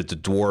same way that the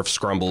dwarfs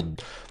scrumbled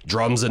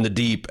drums in the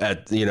deep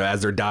at, you know,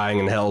 as they're dying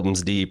in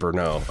Helm's Deep, or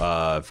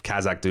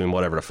Kazakh Doom,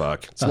 whatever the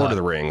fuck. It's Lord of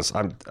the Rings.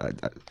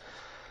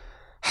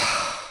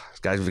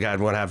 Guys, we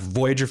want to have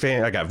Voyager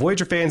fans. I got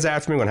Voyager fans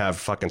after me. We're gonna have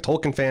fucking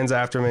Tolkien fans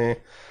after me.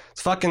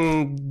 It's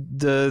fucking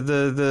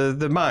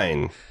the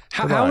mine.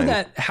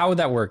 How would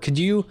that work? Could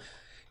you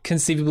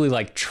conceivably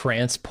like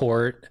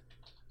transport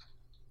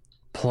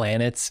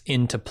planets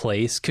into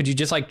place? Could you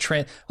just like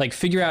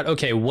figure out,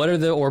 okay, what are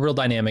the orbital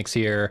dynamics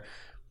here?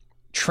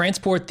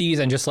 Transport these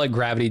and just let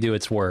gravity do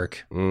its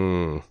work.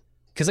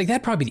 Because like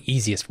that'd probably be the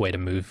easiest way to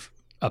move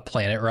a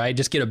planet, right?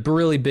 Just get a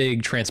really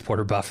big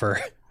transporter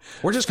buffer.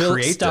 Or just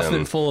create stuff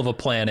it full of a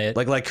planet,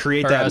 like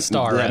create that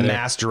star, that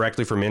mass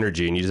directly from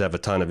energy, and you just have a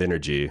ton of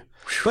energy.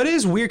 But it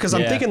is weird because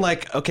I'm thinking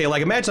like, okay,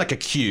 like imagine like a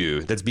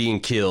Q that's being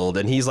killed,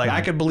 and he's like,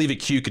 I could believe a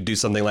Q could do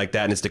something like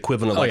that, and it's the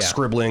equivalent of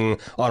scribbling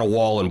on a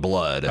wall in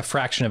blood, a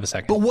fraction of a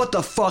second. But what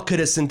the fuck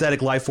could a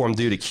synthetic life form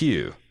do to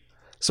Q?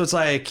 So it's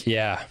like,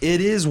 it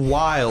is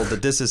wild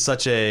that this is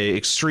such a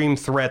extreme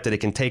threat that it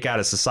can take out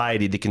a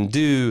society that can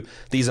do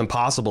these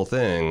impossible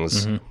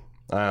things.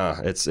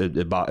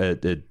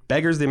 It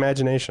beggars the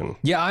imagination.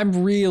 Yeah,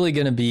 I'm really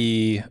gonna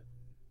be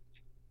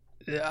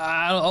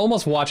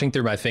almost watching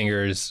through my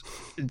fingers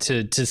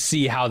to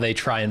see how they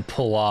try and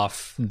pull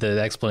off the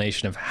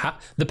explanation of how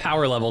the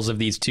power levels of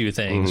these two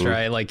things,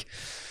 right? Like,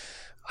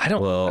 I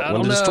don't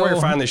when the destroyer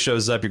know. finally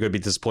shows up, you're going to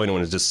be disappointed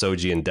when it's just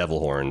Soji and devil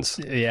horns.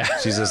 Yeah.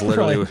 She's just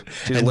literally,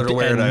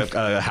 wearing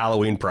a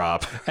Halloween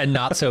prop. And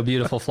not so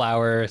beautiful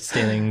flower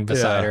standing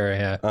beside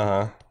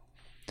her.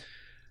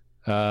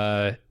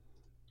 Yeah.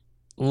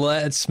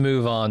 Let's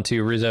move on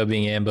to Rizzo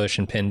being ambushed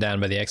and pinned down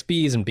by the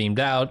XBs and beamed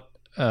out.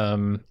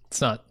 Let's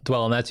not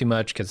dwell on that too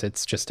much because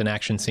it's just an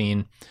action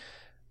scene.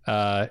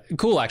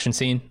 Cool action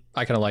scene.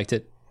 I kind of liked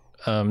it.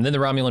 Then the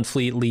Romulan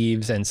fleet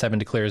leaves and Seven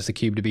declares the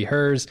cube to be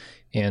hers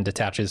and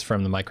detaches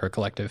from the Micro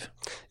Collective.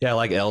 Yeah,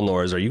 like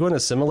Elnor's. Are you going to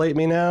assimilate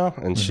me now?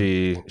 And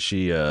she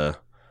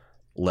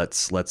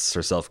lets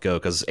herself go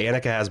because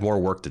Annika has more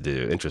work to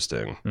do.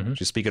 Interesting.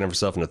 She's speaking of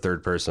herself in the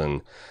third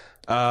person.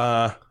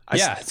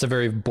 It's a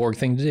very Borg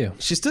thing to do.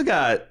 She's still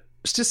got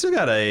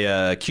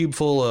a cube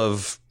full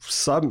of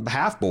some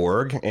half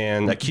Borg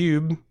and a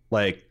cube.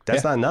 Like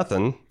that's not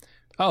nothing.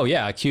 Oh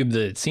yeah, a cube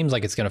that seems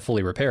like it's going to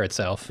fully repair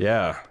itself.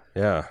 Yeah.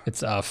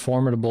 It's a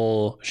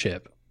formidable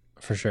ship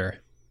for sure.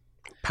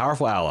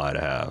 Powerful ally to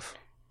have.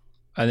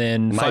 And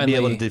then might be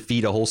able to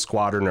defeat a whole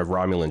squadron of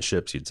Romulan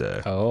ships, you'd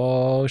say.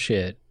 Oh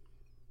shit.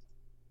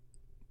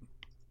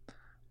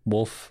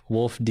 Wolf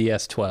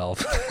DS-12.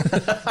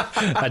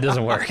 That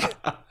doesn't work.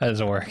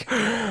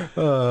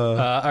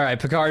 All right,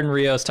 Picard and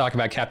Rios talk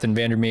about Captain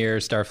Vandermeer,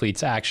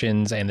 Starfleet's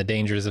actions, and the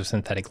dangers of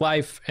synthetic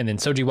life. And then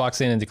Soji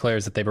walks in and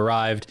declares that they've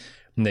arrived.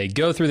 And they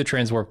go through the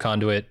transwarp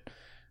conduit.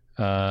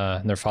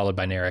 And they're followed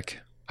by Narek.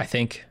 I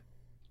think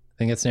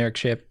it's Narek's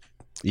ship.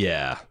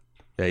 Yeah,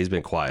 he's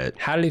been quiet.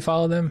 How did he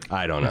follow them?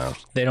 I don't know.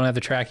 They don't have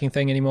the tracking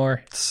thing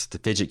anymore. The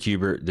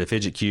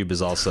fidget cube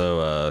is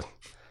also a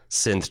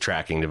synth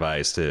tracking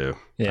device too.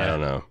 Yeah. I don't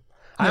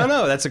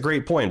know. That's a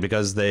great point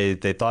because they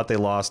thought they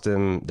lost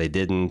him. They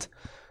didn't.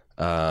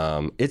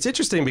 It's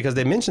interesting because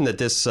they mentioned that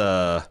this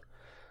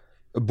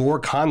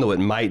Borg conduit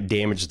might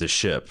damage the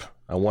ship.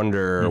 I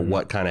wonder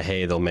what kind of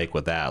hay they'll make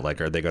with that.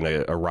 Like, are they going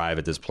to arrive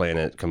at this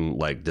planet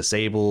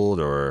disabled,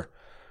 or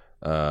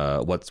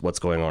what's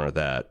going on with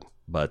that?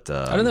 But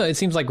I don't know. It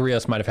seems like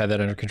Rios might have had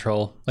that under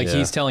control. Like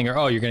he's telling her,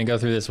 "Oh, you're going to go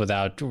through this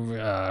without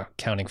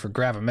counting for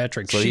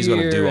gravimetric shear." So he's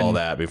going to do all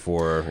that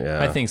before.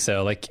 Yeah, I think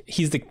so. Like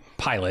he's the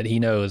pilot. He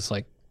knows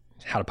like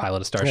how to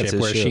pilot a starship,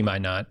 where she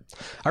might not.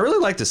 I really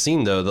like the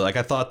scene though. Like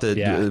I thought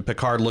that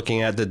Picard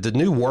looking at the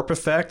new warp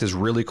effect is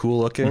really cool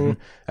looking,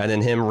 and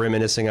then him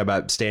reminiscing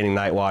about standing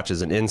night watch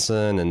as an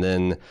ensign, and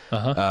then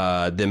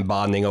them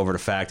bonding over the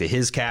fact that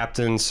his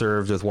captain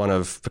served with one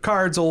of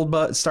Picard's old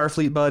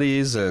Starfleet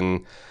buddies,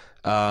 and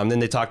then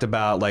they talked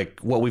about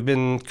like what we've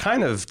been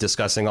kind of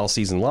discussing all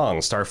season long: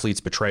 Starfleet's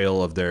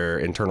betrayal of their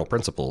internal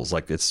principles.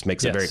 Like it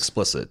makes it very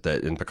explicit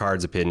that in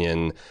Picard's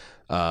opinion,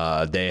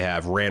 they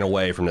have ran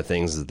away from the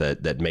things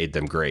that made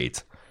them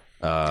great.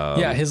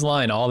 His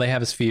line, all they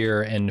have is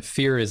fear, and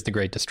fear is the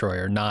great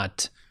destroyer,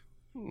 not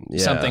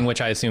something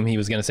which I assume he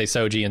was going to say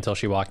Soji until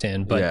she walked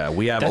in. But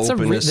we have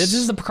openness. This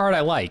is the Picard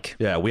I like.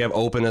 Yeah, we have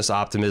openness,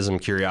 optimism,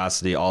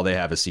 curiosity. All they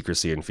have is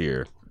secrecy and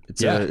fear.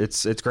 It's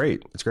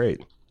great. It's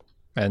great.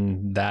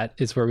 And that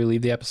is where we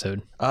leave the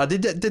episode.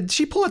 Did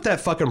she pull out that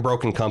fucking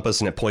broken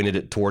compass and it pointed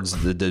it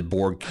towards the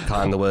Borg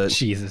conduit?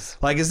 Jesus.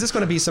 Like, is this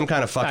going to be some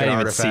kind of fucking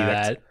artifact? I didn't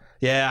even see that.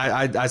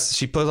 Yeah,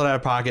 she pulled it out of her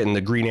pocket and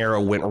the green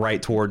arrow went right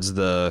towards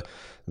the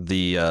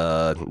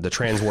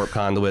transwarp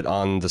conduit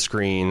on the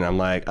screen. I'm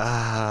like,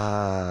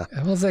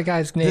 What was that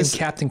guy's name?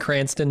 Captain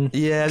Cranston?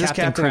 Yeah,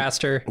 Captain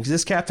Craster.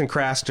 This Captain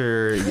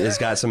Craster has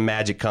got some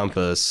magic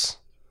compass.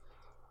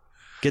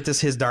 Get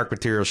his dark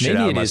material shit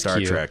out of my Star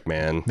Trek,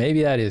 man.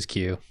 Maybe that is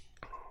Q.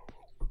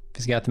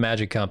 He's got the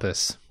magic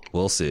compass.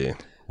 We'll see.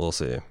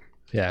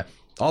 Yeah.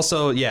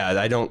 Also,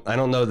 I don't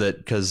know that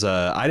because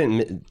I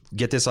didn't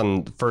get this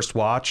on first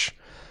watch,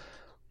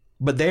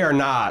 but they are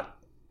not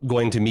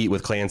going to meet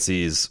with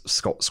Clancy's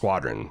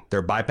squadron.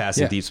 They're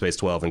bypassing Deep Space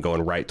 12 and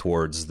going right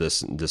towards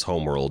this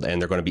homeworld, and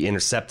they're going to be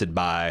intercepted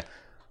by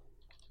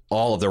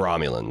all of the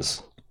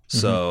Romulans.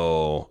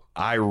 So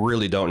I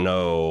really don't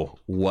know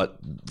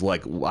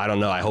I don't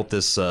know. I hope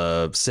this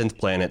synth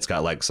planet's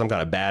got like some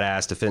kind of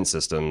badass defense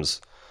systems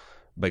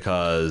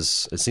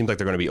because it seems like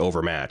they're going to be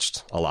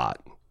overmatched a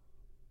lot.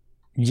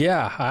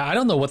 Yeah, I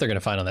don't know what they're going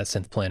to find on that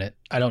synth planet.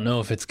 I don't know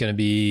if it's going to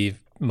be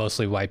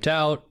mostly wiped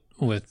out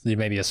with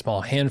maybe a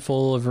small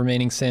handful of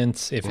remaining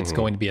synths, if it's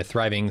going to be a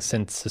thriving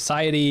synth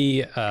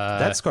society.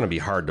 That's going to be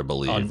hard to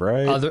believe,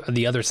 right?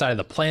 The other side of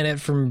the planet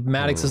from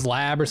Maddox's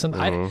lab or something.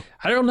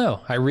 I don't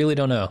know. I really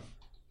don't know.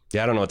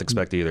 Yeah, I don't know what to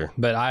expect either.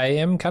 But I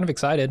am kind of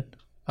excited.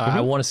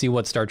 I want to see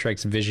what Star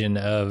Trek's vision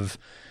of...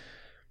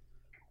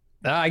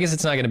 I guess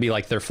it's not going to be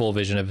like their full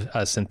vision of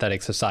a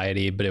synthetic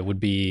society, but it would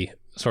be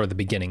sort of the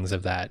beginnings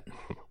of that.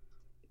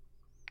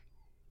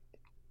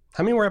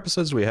 How many more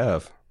episodes do we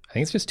have? I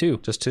think it's just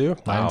 2. Just 2?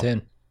 9 and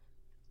 10.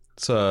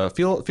 It's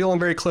feeling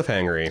very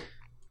cliffhangery.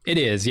 It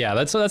is, yeah.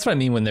 That's what I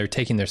mean when they're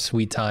taking their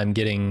sweet time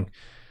getting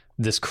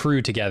this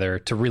crew together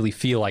to really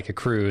feel like a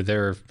crew.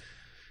 They're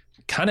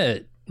kind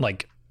of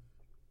like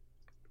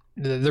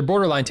they're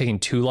borderline taking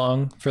too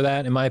long for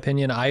that, in my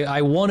opinion.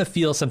 I want to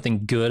feel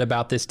something good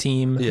about this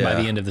team by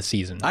the end of the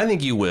season. I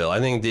think you will. I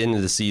think the end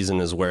of the season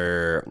is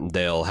where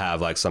they'll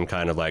have like some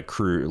kind of like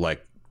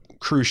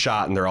crew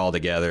shot, and they're all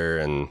together,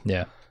 and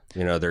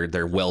you know,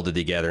 they're welded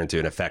together into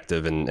an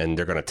effective, and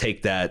they're going to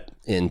take that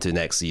into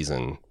next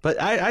season.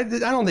 But I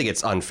don't think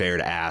it's unfair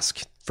to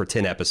ask for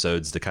 10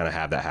 episodes to kind of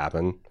have that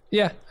happen.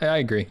 Yeah, I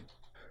agree.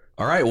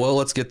 All right, well,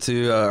 let's get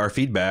to our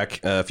feedback.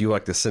 If you'd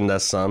like to send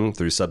us some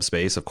through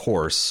Subspace, of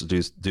course, do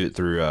it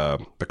through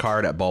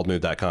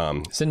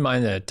Picard@baldmove.com. Send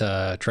mine at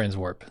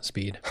transwarp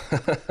speed.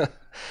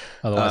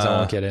 Otherwise, I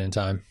won't get it in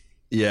time.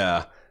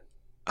 Yeah.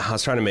 I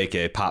was trying to make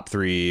a Pop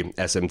 3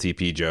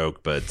 SMTP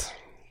joke, but,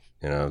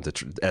 you know, the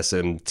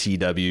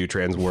SMTW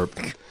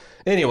transwarp.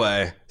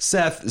 Anyway,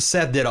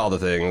 Seth did all the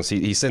things.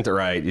 He sent it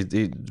right.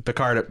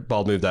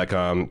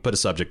 Picard@baldmove.com. Put a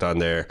subject on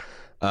there.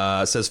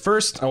 Says,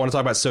 first, I want to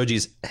talk about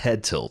Soji's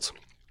head tilt.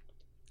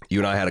 You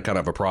and I had a kind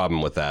of a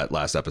problem with that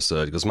last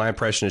episode, because my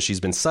impression is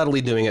she's been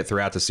subtly doing it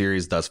throughout the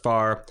series thus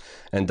far,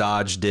 and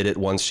Dodge did it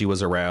once she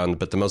was around,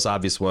 but the most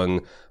obvious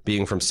one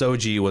being from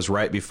Soji was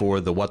right before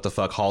the what the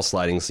fuck hall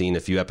sliding scene a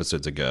few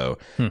episodes ago.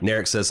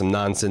 Narek says some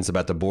nonsense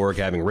about the Borg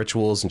having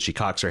rituals, and she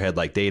cocks her head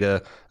like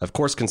Data. Of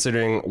course,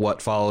 considering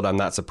what followed, I'm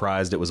not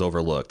surprised it was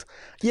overlooked.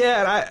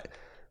 Yeah, and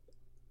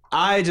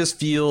I just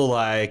feel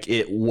like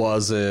it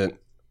wasn't...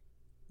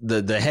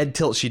 The head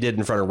tilt she did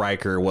in front of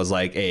Riker was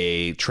like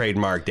a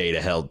trademark Data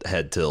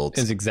head tilt.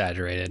 It's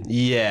exaggerated.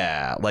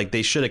 Yeah, like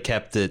they should have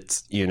kept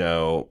it, you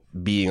know,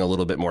 being a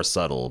little bit more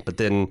subtle. But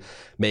then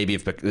maybe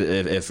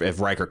if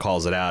Riker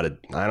calls it out,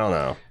 I don't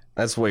know.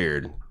 That's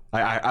weird.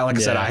 I like I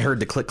said, I heard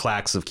the click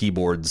clacks of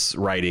keyboards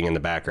writing in the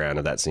background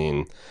of that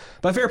scene.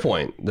 But fair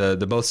point. The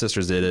both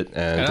sisters did it,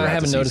 and I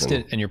haven't noticed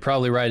it. And you're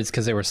probably right. It's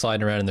because they were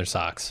sliding around in their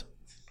socks.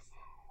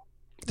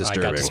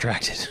 Disturbing. I got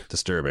distracted.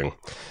 Disturbing.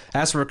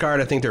 As for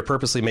Picard, I think they're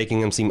purposely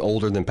making him seem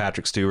older than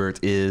Patrick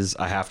Stewart is.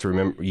 You have to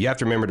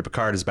remember that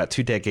Picard is about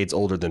 2 decades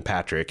older than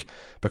Patrick.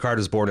 Picard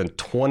was born in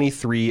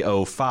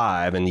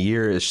 2305, and the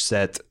year is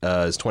set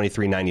as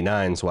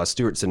 2399. So while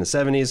Stewart's in his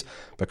 70s,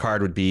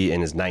 Picard would be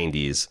in his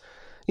 90s.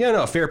 Yeah,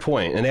 no, fair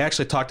point. And they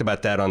actually talked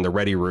about that on the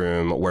Ready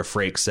Room, where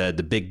Frakes said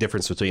the big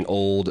difference between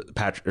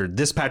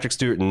this Patrick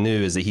Stewart and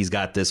new is that he's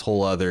got this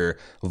whole other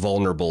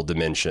vulnerable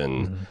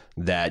dimension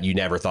that you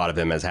never thought of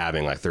him as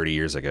having like 30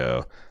 years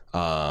ago.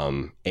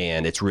 And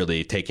it's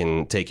really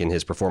taken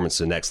his performance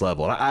to the next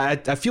level.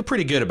 And I feel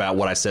pretty good about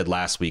what I said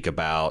last week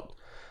about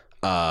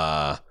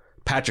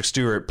Patrick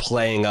Stewart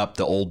playing up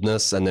the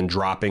oldness and then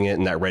dropping it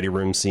in that Ready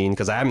Room scene,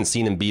 because I haven't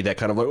seen him be that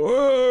kind of like,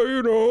 oh,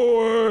 you know,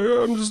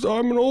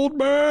 I'm an old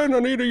man. I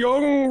need a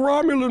young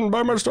Romulan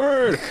by my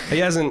side. He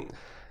hasn't.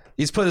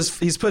 He's put his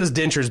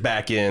dentures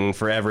back in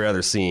for every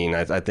other scene.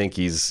 I think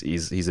he's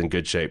in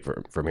good shape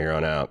from here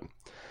on out.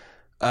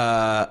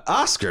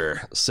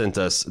 Oscar sent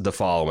us the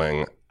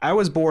following. I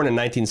was born in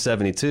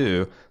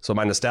 1972, so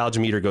my nostalgia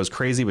meter goes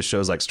crazy with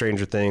shows like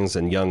Stranger Things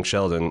and Young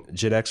Sheldon.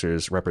 Gen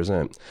Xers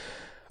represent.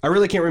 I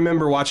really can't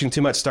remember watching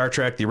too much Star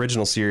Trek, the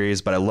original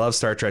series, but I love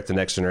Star Trek The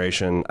Next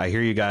Generation. I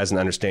hear you guys and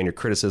understand your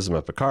criticism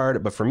of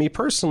Picard, but for me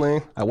personally,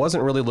 I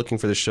wasn't really looking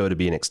for the show to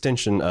be an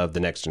extension of The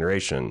Next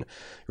Generation.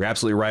 You're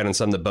absolutely right on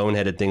some of the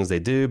boneheaded things they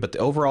do, but the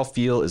overall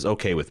feel is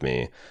okay with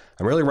me.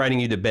 I'm really writing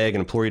you to beg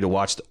and implore you to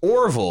watch the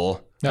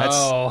Orville.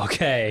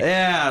 Okay.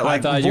 Yeah,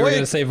 like I thought you were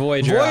going to say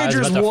Voyager.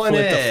 Voyager's 1A.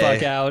 Flip the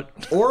fuck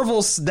out.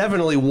 Orville's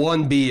definitely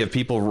 1B of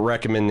people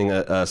recommending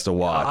us to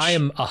watch. I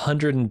am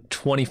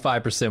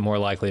 125% more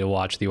likely to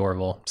watch the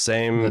Orville.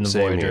 Same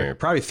here.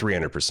 Probably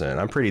 300%.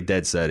 I'm pretty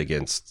dead set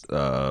against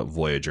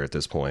Voyager at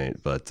this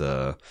point, but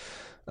so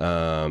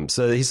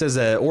he says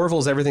that Orville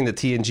is everything that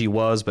TNG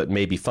was, but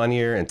maybe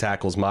funnier, and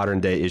tackles modern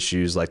day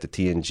issues like the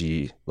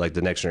TNG, like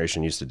the Next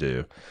Generation used to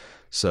do.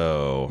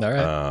 So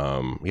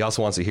he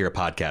also wants to hear a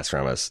podcast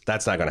from us.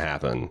 That's not going to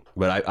happen,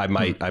 but I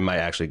might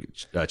actually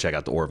check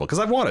out the Orville because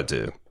I've wanted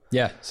to.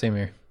 Yeah, same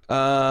here.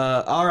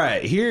 All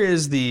right, here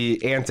is the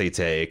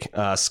anti-take.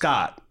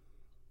 Scott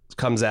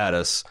comes at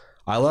us.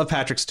 I love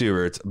Patrick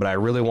Stewart, but I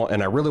really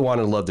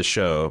wanted to love the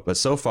show, but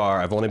so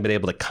far I've only been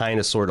able to kind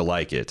of sort of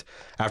like it.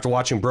 After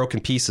watching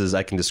Broken Pieces,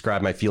 I can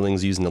describe my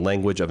feelings using the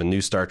language of a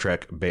new Star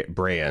Trek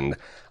brand.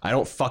 I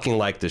don't fucking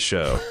like this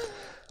show.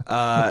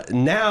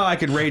 Now I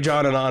could rage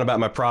on and on about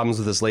my problems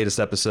with this latest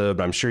episode,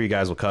 but I'm sure you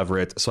guys will cover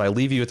it. So I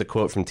leave you with a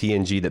quote from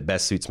TNG that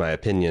best suits my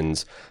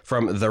opinions.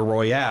 From The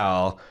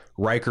Royale,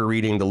 Riker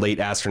reading the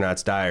late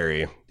astronaut's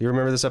diary. Do you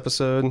remember this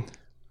episode?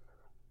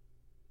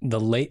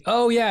 The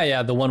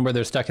one where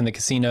they're stuck in the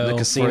casino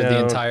for the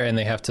entire, and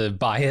they have to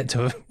buy it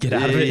to get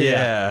out of it.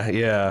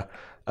 Yeah.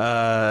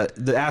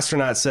 The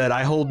astronaut said,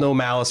 I hold no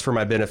malice for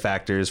my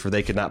benefactors, for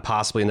they could not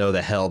possibly know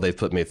the hell they've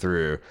put me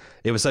through.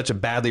 It was such a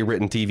badly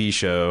written TV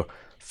show,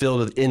 filled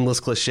with endless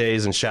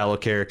cliches and shallow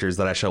characters,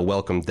 that I shall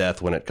welcome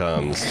death when it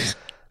comes.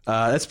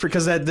 That's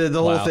because the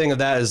whole thing of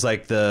that is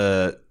like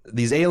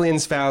these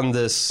aliens found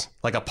this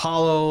like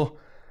Apollo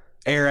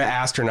era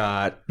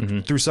astronaut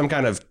through some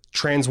kind of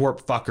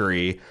transwarp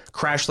fuckery,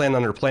 crash land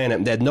on their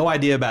planet. They had no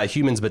idea about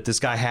humans, but this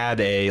guy had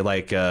a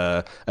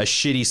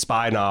shitty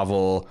spy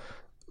novel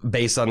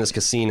based on this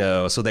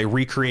casino. So they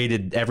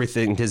recreated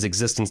everything, his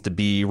existence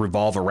to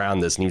revolve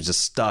around this. And he was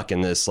just stuck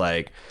in this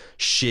like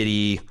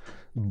shitty,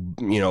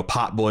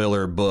 pot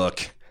boiler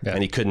book,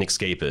 and he couldn't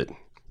escape it.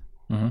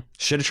 Mm-hmm.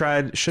 Should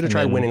have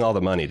tried winning all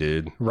the money,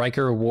 dude.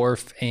 Riker,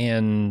 Worf,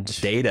 and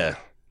Data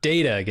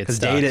gets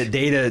stuck.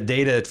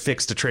 Data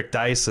fixed a trick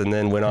dice and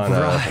then went on a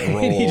roll.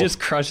 He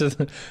just crushes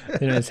it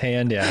in his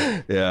hand.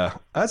 Yeah,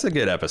 that's a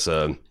good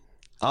episode.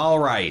 All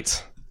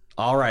right.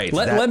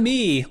 Let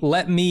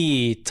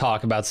me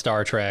talk about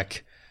Star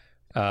Trek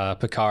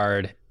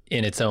Picard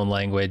in its own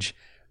language.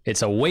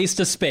 It's a waste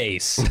of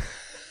space.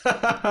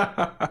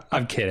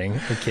 I'm kidding.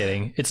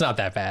 It's not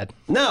that bad.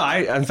 No,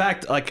 in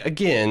fact, like,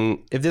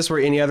 again, if this were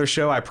any other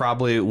show, I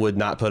probably would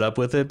not put up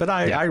with it. But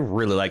I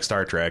really like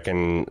Star Trek,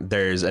 and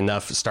there's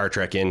enough Star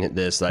Trek in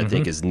this that I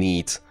think is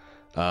neat.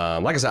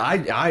 Like I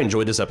said, I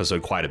enjoyed this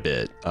episode quite a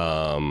bit.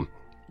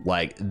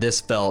 Like, this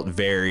felt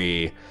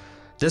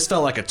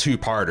like a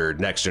two-parter,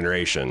 Next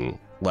Generation.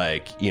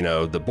 Like,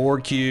 the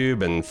Borg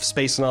cube and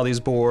space and all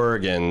these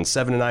Borg, and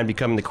 7 and 9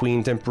 becoming the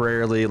Queen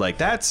temporarily. Like,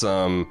 that's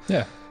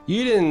yeah.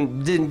 You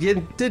didn't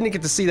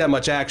get to see that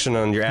much action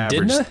on your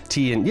average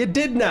T, and you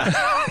didn't.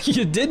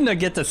 You didn't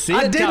get to see it.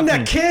 I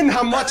didn't ken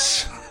how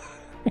much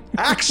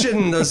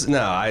action does.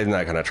 No, I'm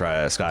not gonna try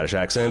a Scottish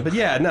accent, but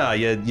yeah, no,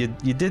 you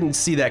didn't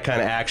see that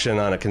kind of action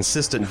on a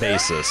consistent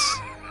basis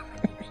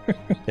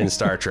in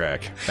Star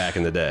Trek back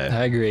in the day.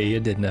 I agree. You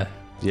didn't.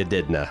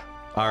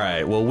 All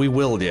right. Well, we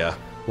willed you.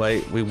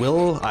 Wait, we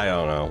will? I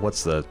don't know.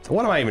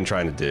 What am I even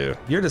trying to do?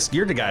 You're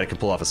the guy that can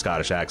pull off a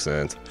Scottish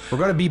accent. We're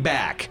gonna be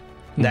back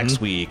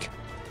next week,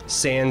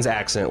 sans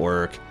accent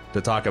work, to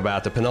talk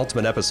about the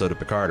penultimate episode of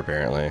Picard,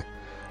 apparently.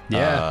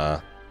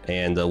 Yeah.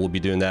 And we'll be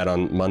doing that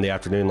on Monday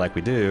afternoon like we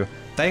do.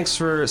 Thanks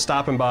for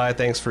stopping by.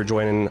 Thanks for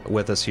joining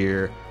with us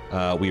here.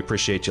 We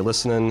appreciate you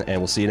listening,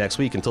 and we'll see you next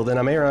week. Until then,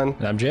 I'm Aaron.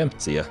 And I'm Jim.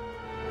 See ya.